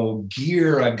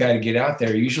gear I've got to get out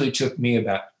there usually took me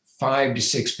about 5 to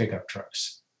 6 pickup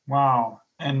trucks. Wow.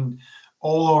 And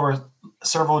all over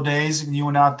several days, you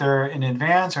went out there in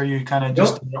advance, or you kind of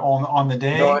just on the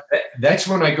day? No, that's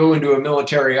when I go into a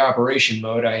military operation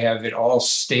mode. I have it all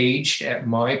staged at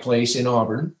my place in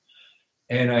Auburn,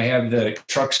 and I have the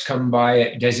trucks come by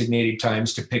at designated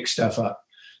times to pick stuff up.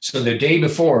 So the day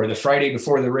before, the Friday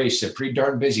before the race, a pretty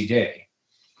darn busy day.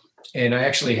 And I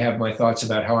actually have my thoughts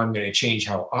about how I'm going to change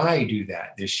how I do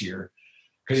that this year,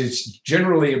 because it's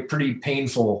generally a pretty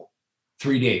painful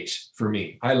 3 days for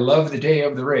me. I love the day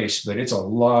of the race, but it's a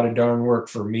lot of darn work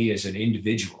for me as an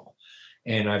individual.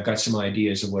 And I've got some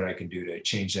ideas of what I can do to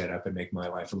change that up and make my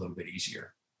life a little bit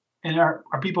easier. And are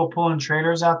people pulling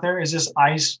trailers out there? Is this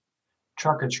ice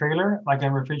truck a trailer, like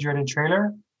a refrigerated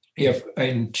trailer? If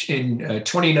in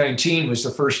 2019 was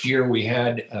the first year we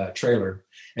had a trailer,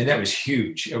 and that was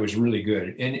huge. It was really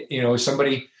good. And,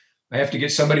 I have to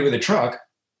get somebody with a truck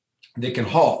that can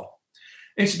haul.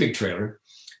 It's a big trailer.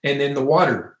 And then the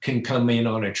water can come in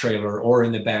on a trailer or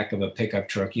in the back of a pickup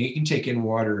truck. You can take in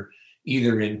water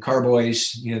either in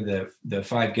carboys, the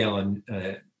 5-gallon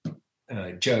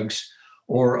jugs,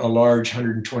 or a large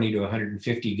 120 to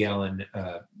 150 gallon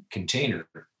container.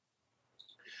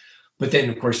 But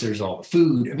then, of course, there's all the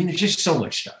food. I mean, there's just so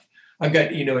much stuff. I've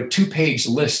got, a 2-page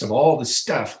list of all the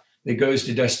stuff that goes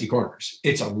to Dusty Corners.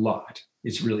 It's a lot.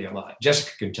 It's really a lot.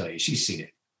 Jessica can tell you. She's seen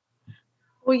it.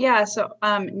 Well, yeah. So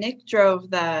Nick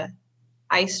drove the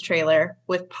ice trailer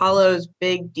with Paulo's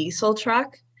big diesel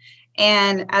truck.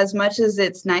 And as much as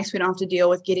it's nice, we don't have to deal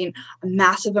with getting a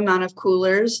massive amount of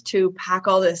coolers to pack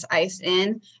all this ice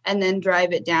in and then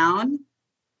drive it down,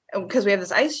 because we have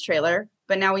this ice trailer.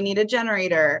 But now we need a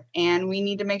generator, and we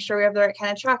need to make sure we have the right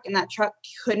kind of truck. And that truck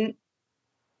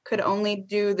could only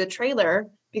do the trailer,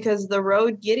 because the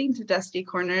road getting to Dusty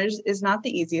Corners is not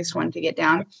the easiest one to get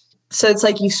down. So it's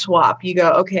like you swap. You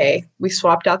go, okay, we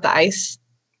swapped out the ice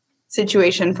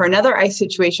situation for another ice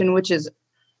situation,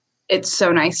 it's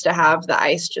so nice to have the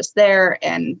ice just there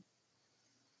and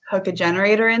hook a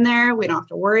generator in there. We don't have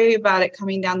to worry about it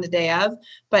coming down the day of,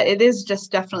 but it is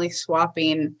just definitely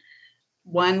swapping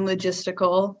one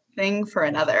logistical thing for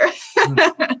another.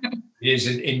 It is.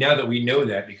 And now that we know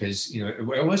that, because,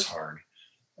 it was hard.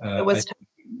 It was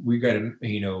we got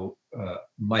to,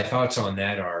 my thoughts on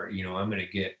that are, it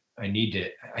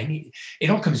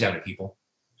all comes down to people.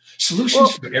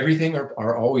 Solutions for everything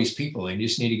are always people, and you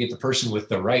just need to get the person with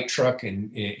the right truck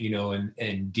and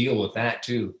deal with that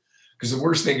too. Because the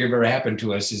worst thing that ever happened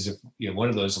to us is if one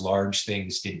of those large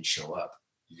things didn't show up.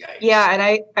 Yikes. Yeah.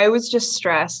 And I was just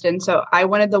stressed. And so I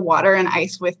wanted the water and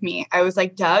ice with me. I was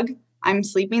like, Doug, I'm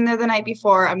sleeping there the night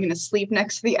before. I'm going to sleep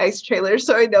next to the ice trailer,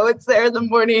 so I know it's there in the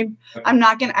morning.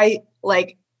 I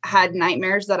had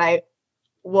nightmares that I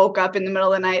woke up in the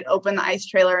middle of the night, opened the ice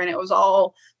trailer, and it was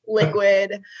all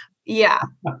liquid. Yeah.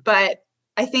 But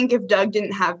I think if Doug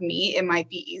didn't have me, it might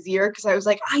be easier, because I was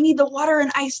like, I need the water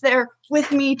and ice there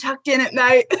with me tucked in at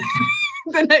night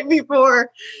the night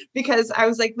before, because I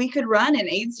was like, we could run an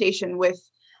aid station with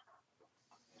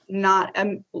not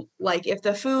if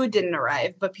the food didn't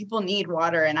arrive, but people need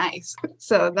water and ice.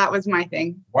 So that was my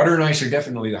thing. Water and ice are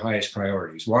definitely the highest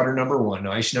priorities. Water number 1,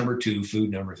 ice number 2,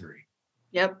 food number 3.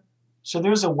 Yep. So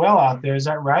there's a well out there. Is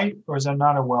that right? Or is there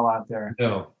not a well out there?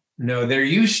 No, there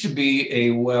used to be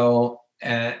a well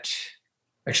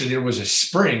there was a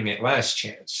spring at Last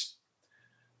Chance.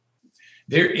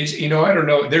 There is, I don't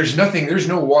know. There's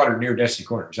no water near Dusty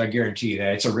Corners. I guarantee you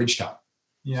that. It's a ridgetop.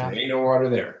 Yeah. So there ain't no water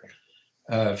there.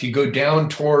 If you go down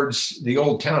towards the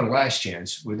old town of Last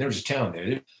Chance, there's a town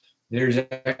there. There's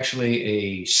actually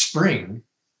a spring.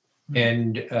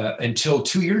 And until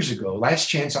 2 years ago, Last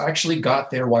Chance actually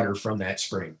got their water from that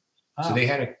spring. So they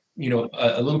had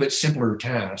a little bit simpler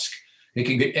task. They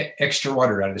can get extra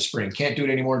water out of the spring. Can't do it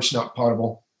anymore. It's not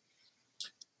potable.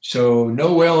 So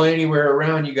no well anywhere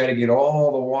around. You got to get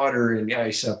all the water and the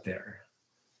ice up there.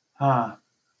 And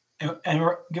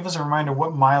give us a reminder,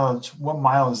 what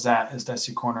mile is that? Is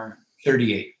Dusty Corner?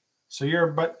 38. So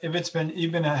but if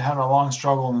you've been had a long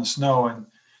struggle in the snow and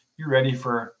you're ready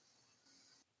for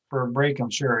a break, I'm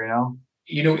sure,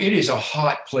 It is a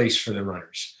hot place for the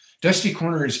runners. Dusty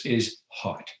Corners is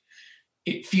hot.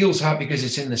 It feels hot because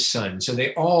it's in the sun. So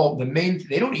they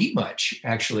don't eat much,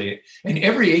 actually. And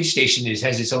every aid station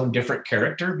has its own different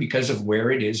character because of where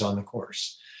it is on the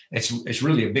course. It's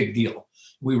really a big deal.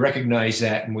 We recognize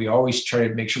that, and we always try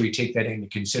to make sure we take that into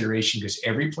consideration because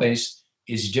every place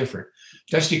is different.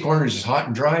 Dusty Corners is hot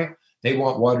and dry. They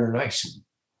want water and ice.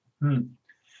 And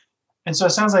so it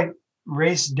sounds like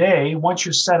race day, once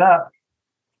you're set up,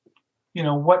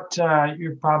 what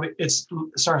you're probably,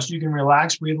 so you can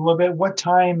relax, breathe a little bit. What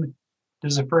time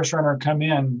does the first runner come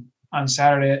in on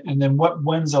Saturday? And then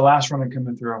when's the last runner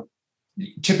coming through?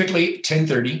 Typically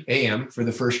 10:30 a.m. for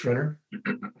the first runner,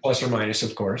 plus or minus,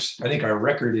 of course. I think our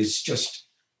record is just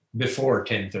before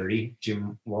 10:30,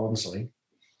 Jim Walmsley.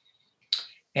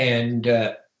 And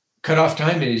cutoff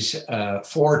time is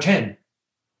 4:10.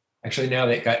 Actually, now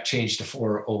that got changed to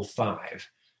 4:05.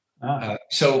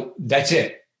 So that's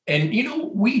it. And,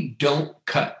 we don't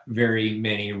cut very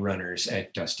many runners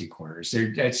at Dusty Corners.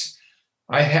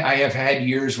 I have had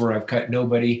years where I've cut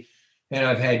nobody, and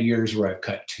I've had years where I've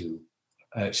cut two.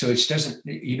 So it doesn't,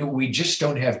 we just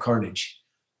don't have carnage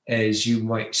as you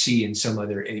might see in some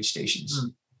other aid stations.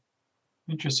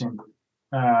 Interesting.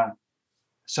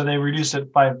 So they reduced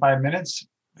it by 5 minutes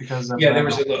because of, there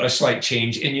was a slight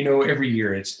change. And, every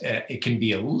year it can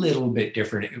be a little bit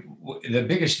different. The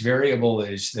biggest variable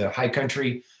is the high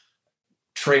country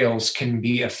trails can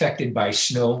be affected by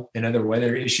snow and other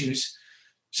weather issues.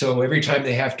 So every time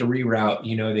they have to reroute,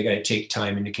 they got to take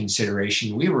time into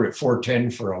consideration. We were at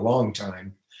 4:10 for a long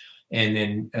time. And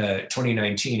then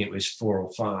 2019, it was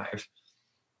 4:05.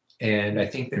 And I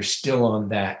think they're still on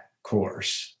that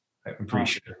course. I'm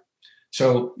pretty sure.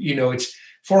 So, it's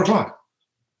 4:00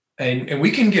 and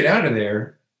we can get out of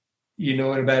there, in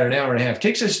about an hour and a half. It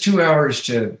takes us 2 hours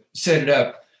to set it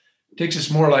up. It takes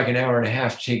us more like an hour and a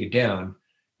half to take it down.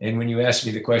 And when you ask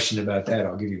me the question about that,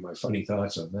 I'll give you my funny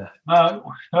thoughts on that.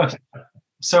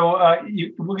 So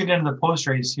we'll get into the post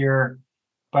race here,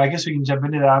 but I guess we can jump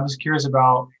into that. I was curious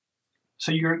about.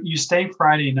 So you stay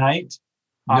Friday night?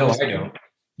 Obviously. No, I don't.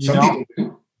 Some people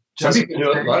do. Some people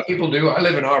do. A lot of people do. I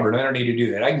live in Auburn. I don't need to do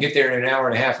that. I can get there in an hour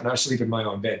and a half, and I sleep in my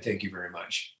own bed. Thank you very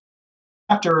much.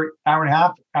 After an hour and a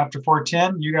half, after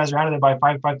 4:10, you guys are out of there by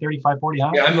 5:30, 5:40,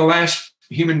 huh? Yeah, I'm the last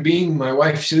human being. My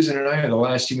wife Susan and I are the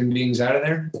last human beings out of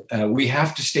there. We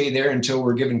have to stay there until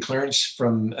we're given clearance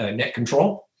from Net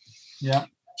Control. Yeah.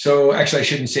 So actually, I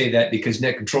shouldn't say that because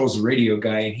Net Control is the radio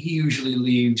guy, and he usually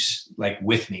leaves like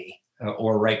with me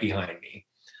or right behind me.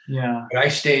 Yeah. But I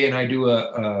stay and I do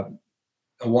a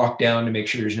walk down to make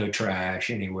sure there's no trash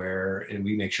anywhere, and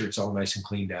we make sure it's all nice and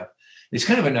cleaned up. It's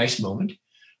kind of a nice moment.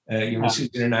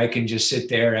 Susan and I can just sit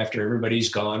there after everybody's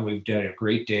gone. We've done a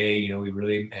great day. We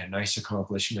really had a nice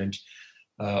accomplishment.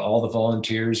 All the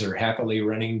volunteers are happily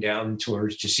running down to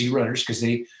see runners because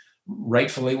they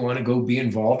rightfully want to go be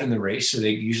involved in the race. So they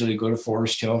usually go to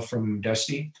Forest Hill from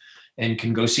Dusty and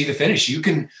can go see the finish.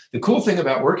 The cool thing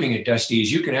about working at Dusty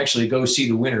is you can actually go see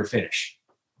the winner finish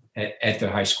at the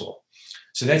high school.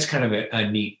 So that's kind of a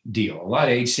neat deal. A lot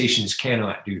of aid stations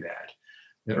cannot do that.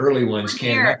 The early ones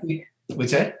can.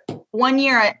 What's that? 1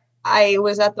 year I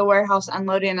was at the warehouse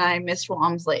unloading and I missed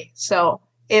Walmsley. So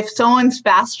if someone's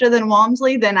faster than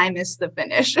Walmsley, then I missed the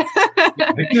finish.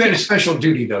 But you had a special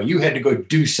duty though. You had to go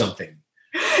do something.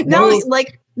 No,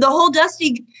 like the whole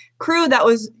Dusty crew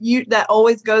that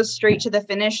always goes straight to the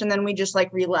finish, and then we just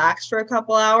like relax for a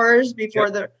couple hours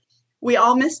before we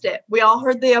all missed it. We all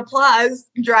heard the applause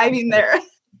driving there.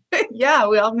 Yeah,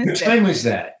 we all missed it. What time was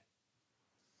that?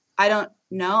 I don't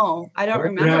know. I don't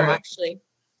remember actually.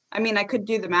 I mean, I could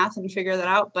do the math and figure that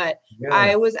out, but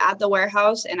I was at the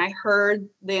warehouse and I heard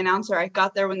the announcer. I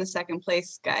got there when the second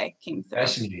place guy came through.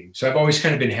 Fascinating. So I've always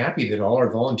kind of been happy that all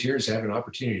our volunteers have an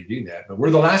opportunity to do that, but we're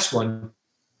the last one.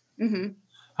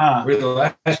 Mm-hmm. We're the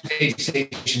last aid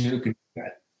station who can do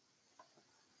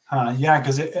that. Yeah,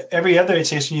 because every other aid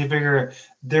station, you figure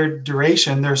their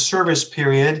duration, their service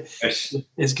period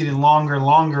is getting longer and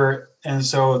longer. And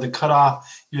so the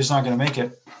cutoff, you're just not going to make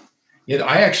it. Yeah,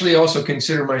 I actually also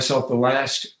consider myself the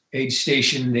last aid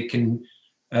station that can,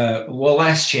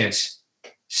 Last Chance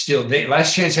still.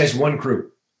 Last Chance has one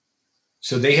crew.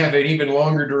 So they have an even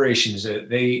longer durations.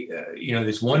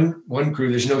 There's one crew.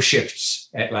 There's no shifts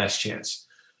at Last Chance.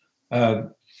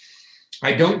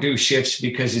 I don't do shifts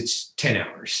because it's 10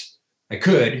 hours. I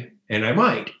could, and I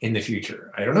might in the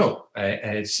future. I don't know.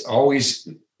 It's always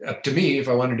up to me if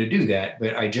I wanted to do that,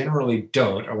 but I generally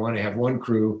don't. I want to have one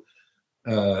crew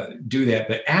do that.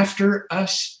 But after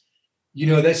us,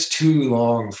 that's too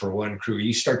long for one crew.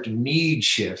 You start to need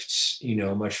shifts,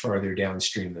 much farther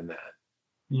downstream than that.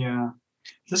 Yeah.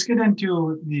 Let's get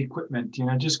into the equipment,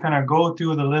 just kind of go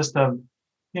through the list of,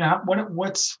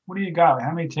 what do you got?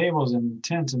 How many tables and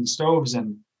tents and stoves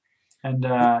and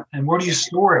where do you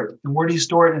store it? And where do you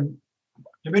store it? And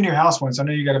I've been to your house once. I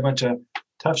know you got a bunch of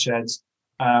tough sheds.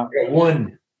 I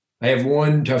have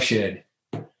one tough shed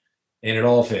and it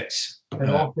all fits. It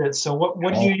all fits. So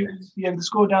what do you use? Yeah, let's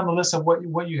go down the list of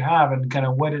what you have and kind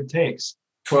of what it takes.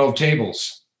 12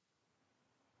 tables,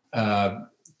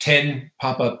 10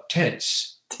 pop-up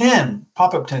tents. 10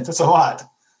 pop-up tents. That's a lot.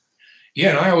 Yeah,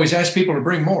 and I always ask people to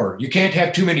bring more. You can't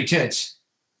have too many tents.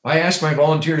 I ask my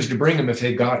volunteers to bring them if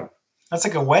they've got them. That's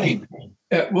like a wedding.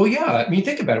 Well, yeah. I mean,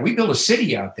 think about it. We build a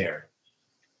city out there.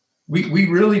 We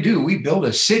really do. We build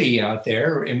a city out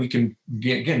there, and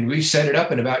we set it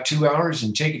up in about 2 hours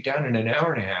and take it down in an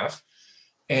hour and a half.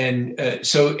 And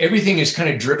so everything is kind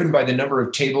of driven by the number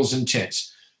of tables and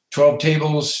tents. 12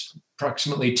 tables,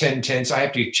 approximately 10 tents. I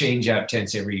have to change out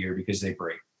tents every year because they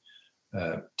break.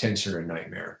 Tents are a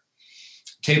nightmare.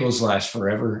 Tables last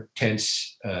forever.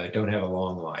 Tents don't have a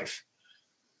long life.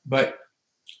 But,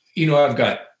 I've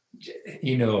got,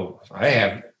 I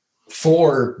have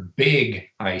 4 big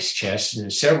ice chests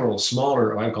and several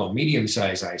smaller, I call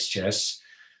medium-sized ice chests.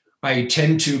 I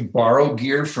tend to borrow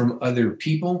gear from other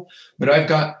people, but I've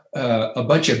got a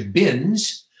bunch of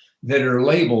bins that are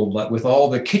labeled with all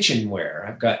the kitchenware.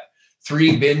 I've got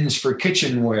 3 bins for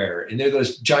kitchenware, and they're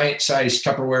those giant-sized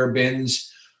Tupperware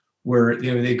bins where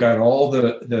they've got all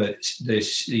the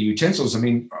utensils. I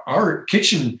mean, our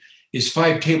kitchen is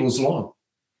 5 tables long.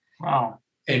 Wow.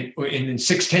 And in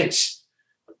 6 tents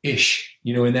ish,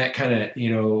 in that kind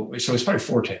of, so it's probably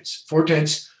 4 tents. 4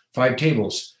 tents, 5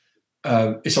 tables.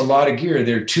 It's a lot of gear.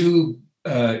 There are 2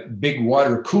 big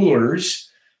water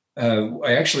coolers.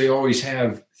 I actually always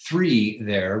have 3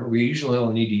 there. We usually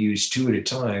only need to use 2 at a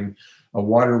time, a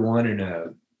water one and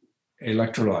a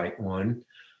electrolyte one.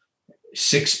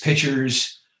 6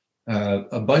 pitchers,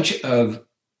 a bunch of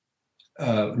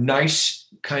nice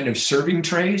kind of serving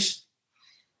trays.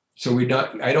 So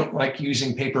I don't like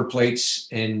using paper plates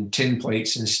and tin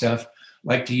plates and stuff. I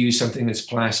like to use something that's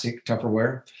plastic,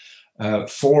 Tupperware.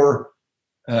 4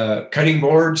 cutting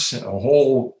boards, a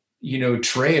whole,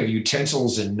 tray of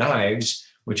utensils and knives,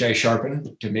 which I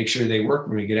sharpen to make sure they work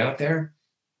when we get out there.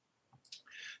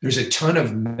 There's a ton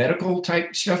of medical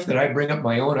type stuff that I bring up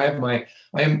my own.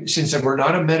 Since we're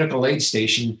not a medical aid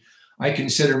station, I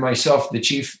consider myself the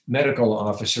chief medical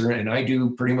officer, and I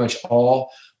do pretty much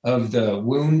all of the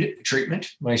wound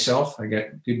treatment myself. I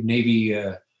got good Navy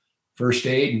first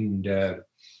aid and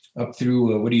up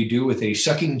through what do you do with a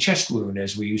sucking chest wound,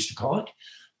 as we used to call it.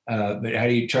 But how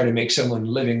do you try to make someone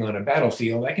living on a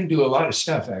battlefield? I can do a lot of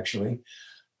stuff, actually.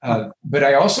 But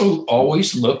I also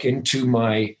always look into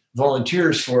my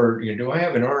volunteers for, do I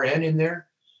have an RN in there?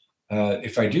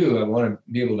 If I do, I want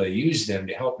to be able to use them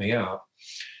to help me out.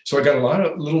 So I got a lot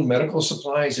of little medical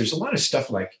supplies. There's a lot of stuff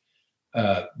like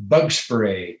bug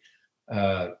spray,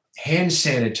 hand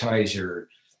sanitizer.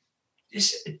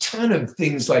 There's a ton of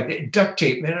things like that. Duct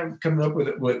tape, man. I'm coming up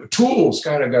with tools.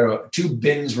 God, I've got 2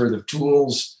 bins worth of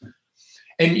tools.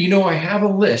 And, I have a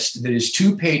list that is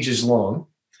 2 pages long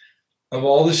of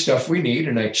all the stuff we need.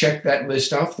 And I check that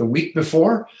list off the week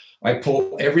before. I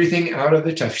pull everything out of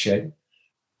the tough shed,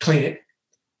 clean it,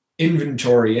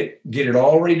 inventory it, get it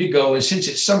all ready to go. And since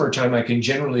it's summertime, I can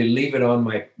generally leave it on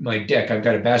my deck. I've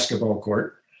got a basketball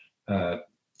court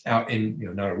out in,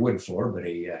 not a wood floor, but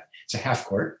it's a half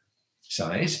court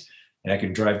size. And I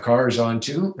can drive cars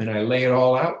onto, and I lay it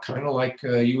all out kind of like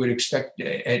you would expect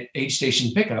at aid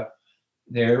station pickup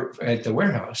there at the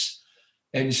warehouse.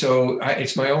 And so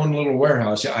it's my own little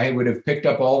warehouse. I would have picked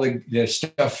up all the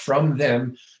stuff from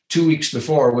them 2 weeks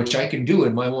before, which I can do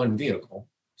in my one vehicle.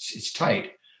 It's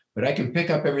tight, but I can pick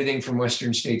up everything from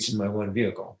Western States in my one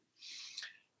vehicle.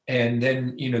 And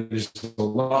then, there's a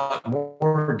lot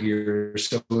more gear.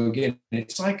 So again,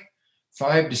 it's like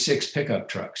 5 to 6 pickup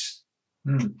trucks.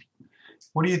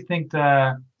 What do you think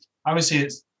obviously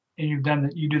you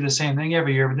do the same thing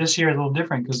every year, but this year is a little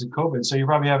different because of COVID. So you're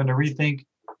probably having to rethink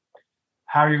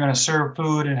how you're going to serve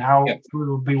food and how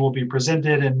food will be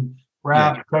presented and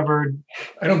wrapped, covered.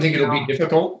 I don't think it'll be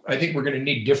difficult. I think we're going to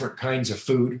need different kinds of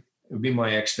food. It would be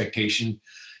my expectation.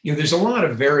 There's a lot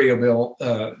of variable,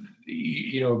 again,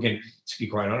 to be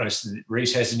quite honest, the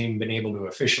race hasn't even been able to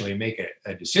officially make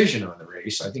a decision on the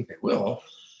race. I think they will,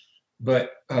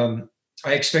 but I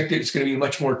expect that it's going to be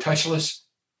much more touchless.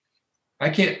 I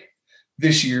can't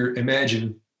this year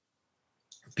imagine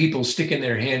people sticking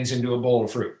their hands into a bowl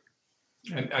of fruit.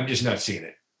 I'm just not seeing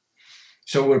it.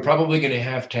 So we're probably going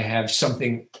to have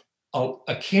something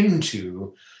akin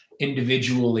to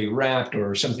individually wrapped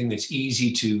or something that's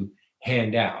easy to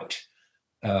hand out.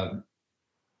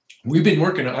 We've been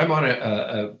working, I'm on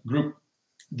a group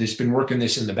that's been working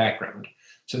this in the background.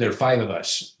 So there are 5 of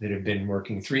us that have been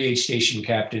working, 3 aid station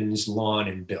captains, Lon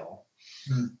and Bill.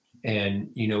 And,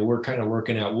 we're kind of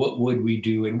working out what would we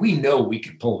do. And we know we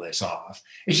can pull this off.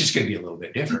 It's just going to be a little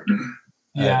bit different.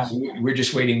 Yeah. So we're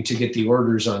just waiting to get the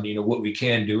orders on, what we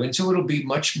can do. And so it'll be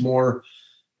much more,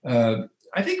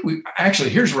 I think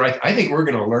here's where I think we're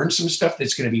going to learn some stuff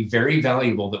that's going to be very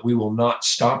valuable that we will not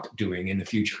stop doing in the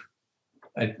future.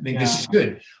 I think this is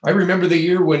good. I remember the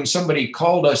year when somebody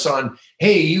called us on,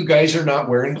 hey, you guys are not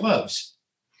wearing gloves.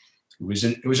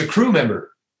 It was a crew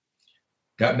member.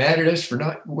 Got mad at us for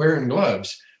not wearing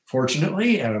gloves.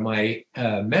 Fortunately, out of my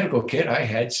medical kit, I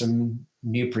had some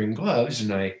neoprene gloves,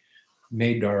 and I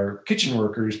made our kitchen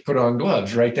workers put on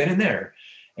gloves right then and there.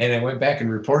 And I went back and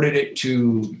reported it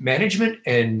to management,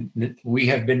 and we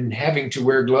have been having to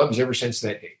wear gloves ever since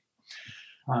that day.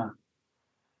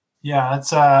 Yeah,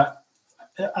 it's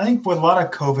I think with a lot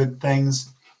of COVID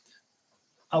things,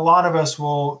 a lot of us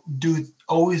will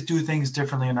always do things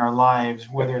differently in our lives,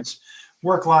 whether it's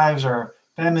work lives or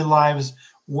family lives,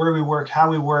 where we work, how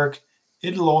we work.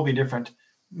 It'll all be different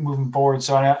moving forward.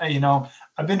 So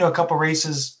I've been to a couple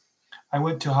races. I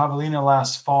went to Javelina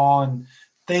last fall, and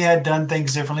they had done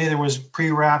things differently. There was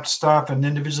pre-wrapped stuff and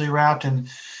individually wrapped, and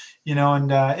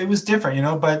it was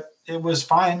different, but it was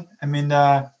fine. I mean,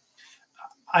 I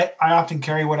often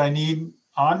carry what I need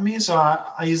on me, so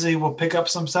I usually will pick up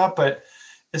some stuff, but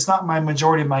it's not my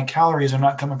majority of my calories are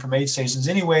not coming from aid stations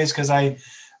anyways, because I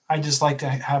just like to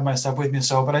have my stuff with me.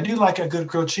 So, but I do like a good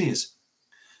grilled cheese.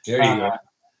 There you go.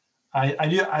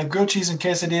 I grilled cheese and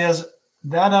quesadillas.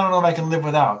 That I don't know if I can live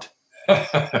without.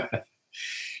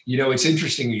 It's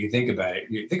interesting when you think about it.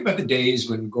 You think about the days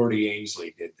when Gordy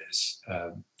Ainsley did this,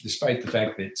 despite the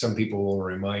fact that some people will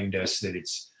remind us that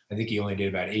I think he only did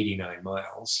about 89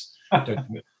 miles.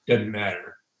 Doesn't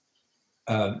matter.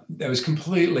 That was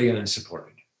completely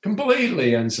unsupported.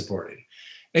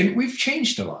 And we've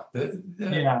changed a lot.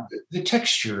 The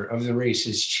texture of the race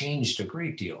has changed a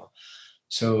great deal.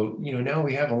 So, now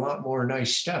we have a lot more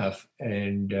nice stuff,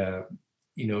 and,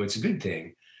 it's a good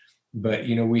thing. But,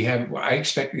 I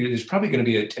expect there's probably going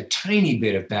to be a tiny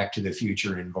bit of Back to the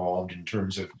Future involved in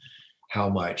terms of how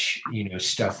much,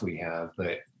 stuff we have.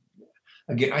 But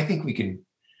again, I think we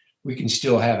can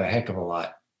still have a heck of a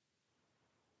lot.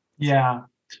 Yeah.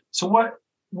 So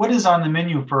what is on the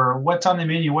menu what's on the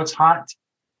menu? What's hot?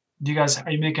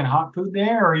 Are you making hot food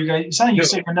there? Or you say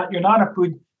you're not a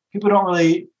food, people don't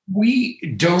really. We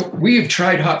have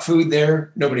tried hot food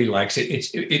there. Nobody likes it.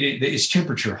 It's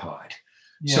temperature hot.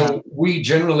 Yeah. So we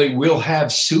generally will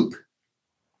have soup.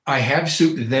 I have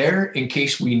soup there in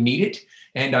case we need it.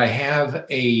 And I have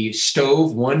a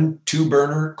stove,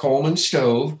 2-burner Coleman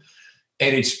stove,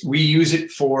 and we use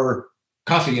it for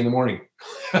coffee in the morning.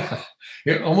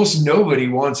 Almost nobody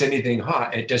wants anything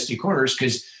hot at Dusty Corners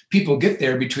because people get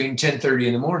there between 10:30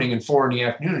 in the morning and 4 in the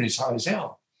afternoon, and it's hot as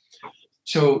hell.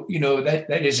 So,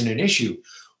 that isn't an issue.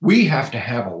 We have to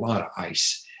have a lot of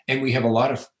ice, and we have a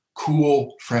lot of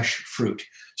cool, fresh fruit.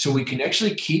 So we can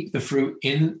actually keep the fruit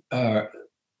in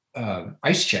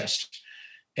ice chest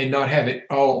and not have it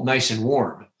all nice and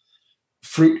warm.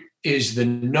 Fruit is the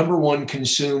number one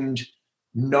consumed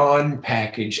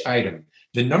non-packaged item.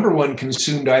 The number one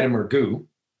consumed item are goo.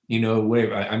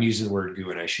 I'm using the word goo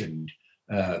and I shouldn't.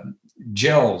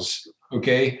 Gels,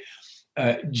 okay?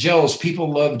 Gels,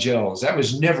 people love gels. That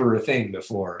was never a thing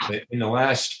before. But in the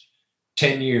last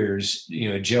 10 years,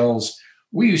 gels,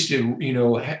 we used to,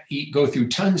 go through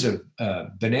tons of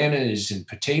bananas and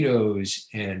potatoes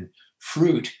and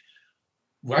fruit.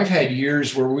 I've had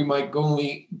years where we might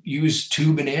only use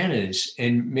 2 bananas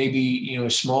and maybe, a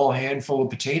small handful of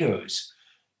potatoes.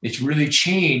 It's really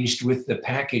changed with the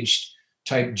packaged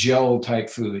type gel type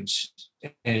foods,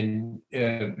 and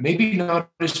maybe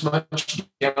not as much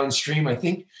downstream. I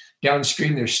think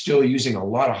downstream, they're still using a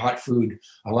lot of hot food,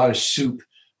 a lot of soup.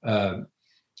 I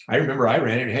remember I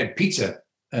ran it. It had pizza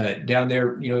down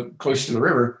there, close to the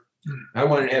river. I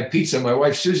wanted to have pizza. My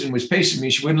wife, Susan, was pacing me.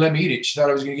 She wouldn't let me eat it. She thought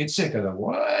I was going to get sick. I thought,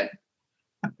 what?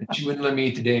 And she wouldn't let me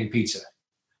eat the dang pizza.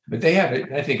 But they have it.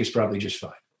 And I think it's probably just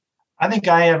fine. I think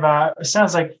I have. It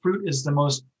sounds like fruit is the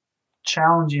most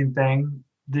challenging thing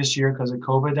this year because of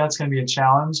COVID. That's going to be a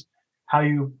challenge. How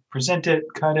you present it,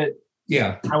 cut it,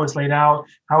 Yeah, how it's laid out,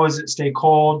 how does it stay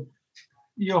cold?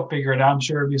 You'll figure it out. I'm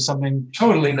sure it'll be something.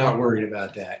 totally not worried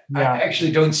about that. Yeah. I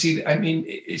actually don't see. I mean,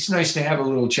 it's nice to have a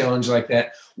little challenge like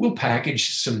that. We'll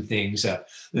package some things up.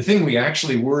 The thing we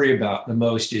actually worry about the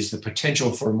most is the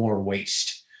potential for more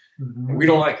waste. Mhm. We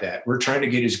don't like that. We're trying to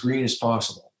get as green as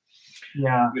possible.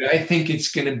 Yeah. But I think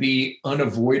it's going to be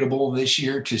unavoidable this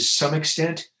year to some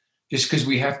extent, just because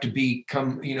we have to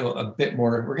become, a bit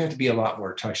more. We're going to have to be a lot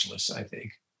more touchless, I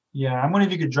think. Yeah. I'm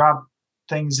wondering if you could drop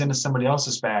things into somebody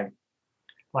else's bag.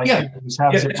 Like Yeah. you just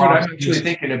have Yeah, zip that's what I'm boxes. actually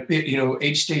thinking. A bit,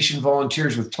 aid station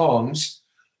volunteers with tongs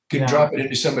could Yeah. drop it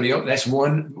into somebody else. That's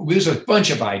one. There's a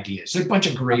bunch of ideas. There's a bunch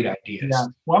of great ideas. Yeah.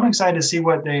 Well, I'm excited to see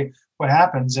what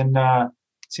happens and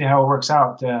see how it works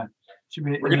out. Should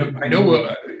be. I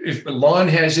know if Lon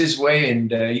has his way,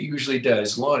 and he usually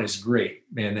does. Lon is great,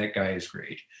 man. That guy is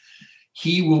great.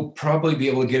 He will probably be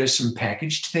able to get us some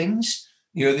packaged things,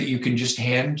 that you can just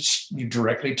hand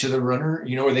directly to the runner,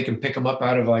 where they can pick them up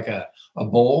out of like a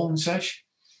bowl and such.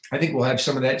 I think we'll have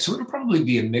some of that. So it'll probably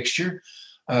be a mixture.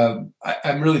 I'm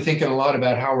really thinking a lot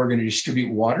about how we're going to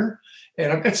distribute water.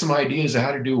 And I've got some ideas of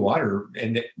how to do water.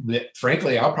 And that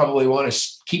frankly, I'll probably want to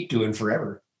keep doing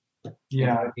forever.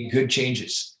 Yeah. Good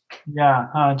changes. Yeah.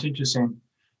 It's interesting.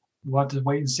 We'll have to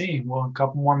wait and see. Well, a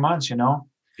couple more months,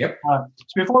 Yep. So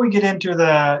before we get into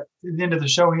the end of the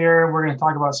show here, we're going to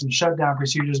talk about some shutdown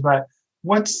procedures. But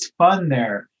what's fun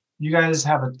there? You guys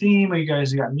have a theme, or you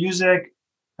guys got music?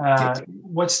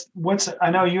 What's? I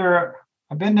know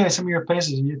I've been to some of your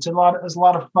places. It's a lot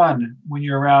of fun when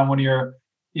you're around one of your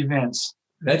events.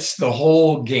 That's the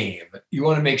whole game. You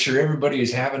want to make sure everybody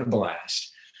is having a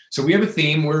blast. So we have a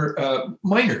theme. We're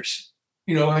miners.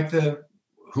 Like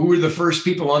who were the first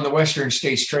people on the Western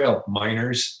States Trail?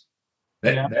 Miners.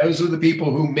 Those are the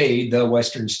people who made the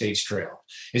Western States Trail.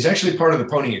 It's actually part of the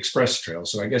Pony Express Trail.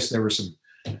 So I guess there were some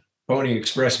Pony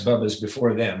Express bubbas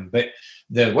before them. But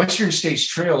the Western States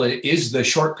Trail is the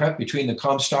shortcut between the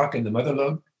Comstock and the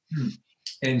Motherlode.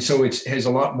 And so it has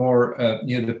a lot more,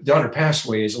 the Donner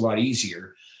Passway is a lot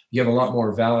easier. You have a lot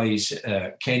more valleys,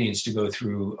 canyons to go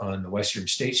through on the Western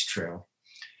States Trail.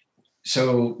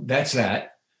 So that's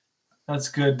that. That's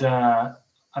good.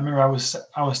 I remember I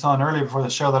was telling earlier before the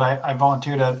show that I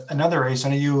volunteered at another race. I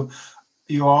know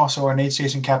you also are an aid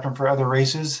station captain for other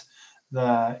races.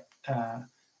 The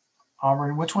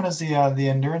Auburn. Which one is the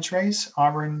endurance race?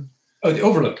 Auburn. Oh, the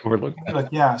Overlook.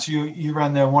 Yeah. So you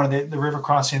run one of the river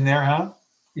crossing there, huh?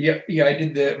 Yeah. I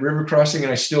did the river crossing,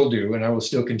 and I still do, and I will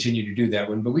still continue to do that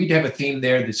one. But we'd have a theme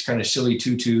there that's kind of silly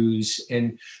tutus,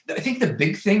 and I think the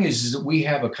big thing is that we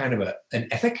have a kind of an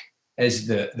ethic as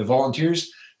the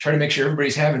volunteers. Try to make sure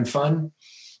everybody's having fun.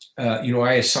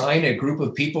 I assign a group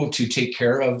of people to take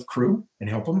care of crew and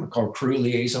help them, called crew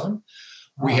liaison.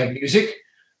 We have music.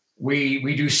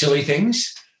 We do silly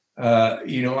things. I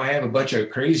have a bunch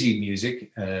of crazy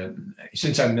music.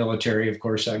 Since I'm military, of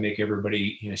course, I make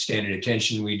everybody stand at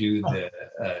attention. We do the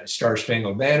Star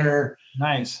Spangled Banner.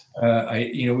 Nice.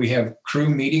 We have crew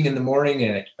meeting in the morning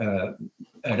at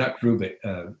not crew, but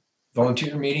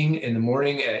volunteer meeting in the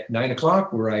morning at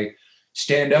 9:00, where I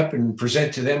stand up and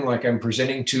present to them like I'm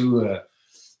presenting to,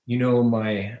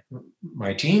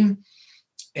 my team.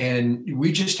 And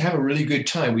we just have a really good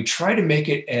time. We try to make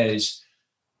it as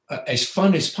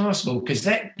fun as possible, because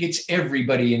that gets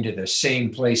everybody into the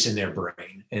same place in their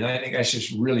brain. And I think that's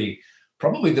just really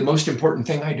probably the most important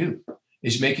thing I do,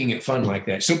 is making it fun like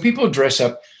that. So people dress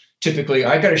up. Typically,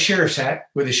 I got a sheriff's hat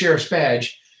with a sheriff's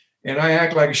badge, and I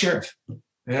act like a sheriff.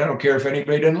 And I don't care if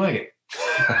anybody doesn't like it.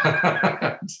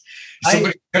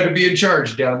 Somebody's got to be in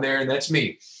charge down there, and that's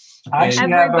me.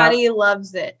 Everybody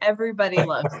loves it. Everybody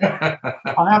loves it.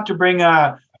 I'll have to bring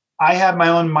I have my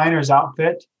own miner's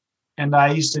outfit, and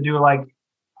I used to do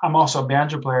I'm also a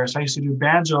banjo player, so I used to do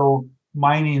banjo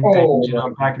mining things,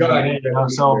 back in the day.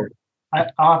 So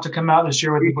I'll have to come out this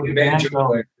year with the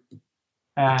banjo.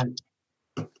 And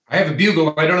I have a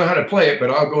bugle. I don't know how to play it, but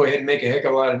I'll go ahead and make a heck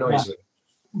of a lot of noise with it.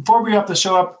 Before we have to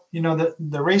show up,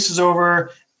 the race is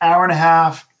over, hour and a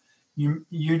half.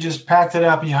 You just packed it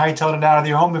up and you hightailed it out of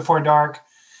your home before dark.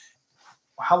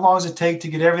 How long does it take to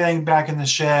get everything back in the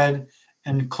shed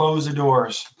and close the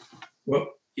doors? Well,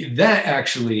 that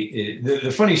actually, the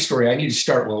funny story, I need to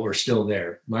start while we're still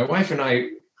there. My wife and I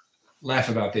laugh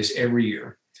about this every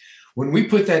year. When we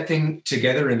put that thing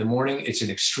together in the morning, it's an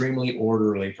extremely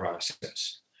orderly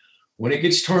process. When it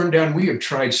gets torn down, we have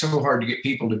tried so hard to get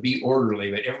people to be orderly,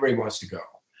 but everybody wants to go.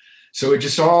 So it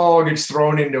just all gets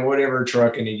thrown into whatever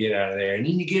truck and you get out of there. And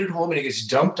then you get it home and it gets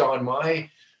dumped on my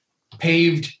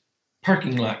paved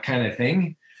parking lot kind of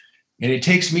thing. And it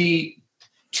takes me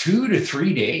 2 to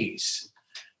 3 days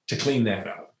to clean that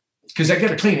up because I got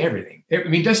to clean everything. I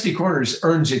mean, Dusty Corners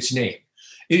earns its name.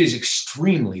 It is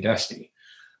extremely dusty.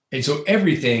 And so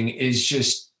everything is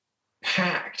just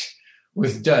packed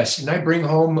with dust. And I bring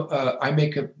home, I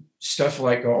make stuff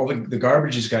like all the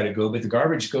garbage has got to go, but the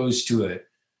garbage goes to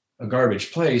a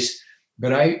garbage place.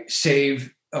 But I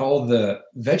save all the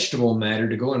vegetable matter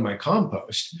to go in my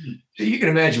compost. So you can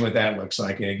imagine what that looks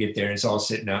like. And I get there and it's all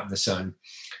sitting out in the sun.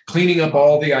 Cleaning up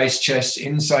all the ice chests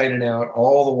inside and out,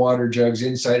 all the water jugs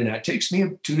inside and out. It takes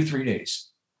me 2 to 3 days.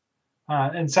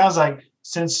 And it sounds like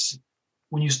since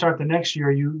when you start the next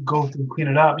year, you go through clean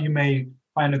it up, you may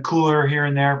find a cooler here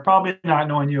and there, probably not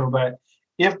knowing you, but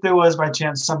if there was by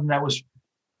chance something that was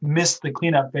missed the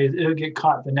cleanup phase, it'll get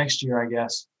caught the next year, I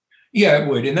guess. Yeah, it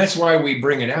would. And that's why we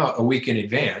bring it out a week in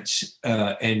advance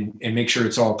and make sure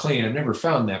it's all clean. I've never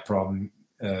found that problem.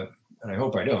 And I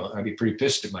hope I don't. I'd be pretty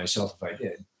pissed at myself if I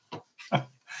did.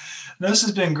 This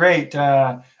has been great.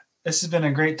 This has been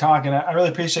a great talk. And I really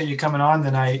appreciate you coming on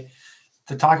tonight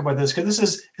to talk about this,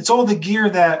 because it's all the gear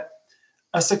that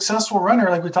a successful runner,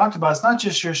 like we talked about, it's not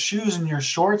just your shoes and your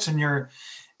shorts and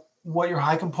what your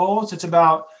hike and poles. It's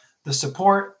about the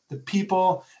support, the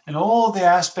people, and all the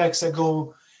aspects that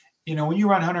go. When you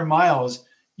run 100 miles,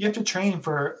 you have to train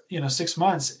for 6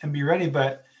 months and be ready.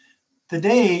 But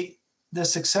the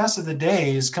success of the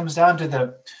day comes down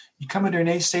to you come into an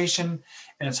aid station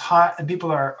and it's hot and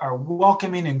people are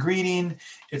welcoming and greeting.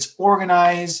 It's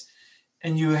organized,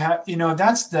 and you have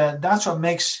that's what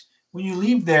makes, when you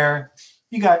leave there,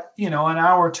 you got an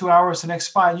hour, 2 hours to the next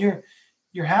spot.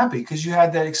 You're happy because you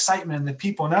had that excitement in the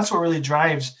people, and that's what really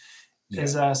drives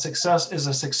is a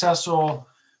successful,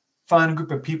 fun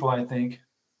group of people, I think.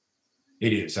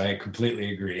 It is. I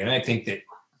completely agree. And I think that,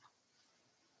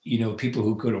 people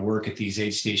who go to work at these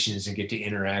aid stations and get to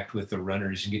interact with the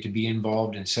runners and get to be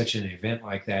involved in such an event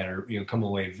like that are, come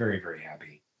away very, very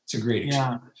happy. It's a great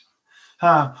experience.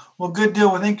 Yeah. Well, good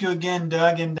deal. Well, thank you again,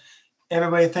 Doug. And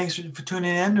everybody, thanks for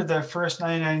tuning in to the first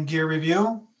 99 Gear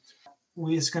review.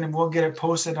 We'll get it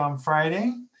posted on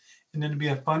Friday, and it'll be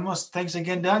a fun one. Thanks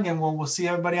again, Doug, and we'll see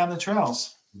everybody on the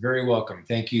trails. Very welcome.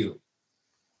 Thank you.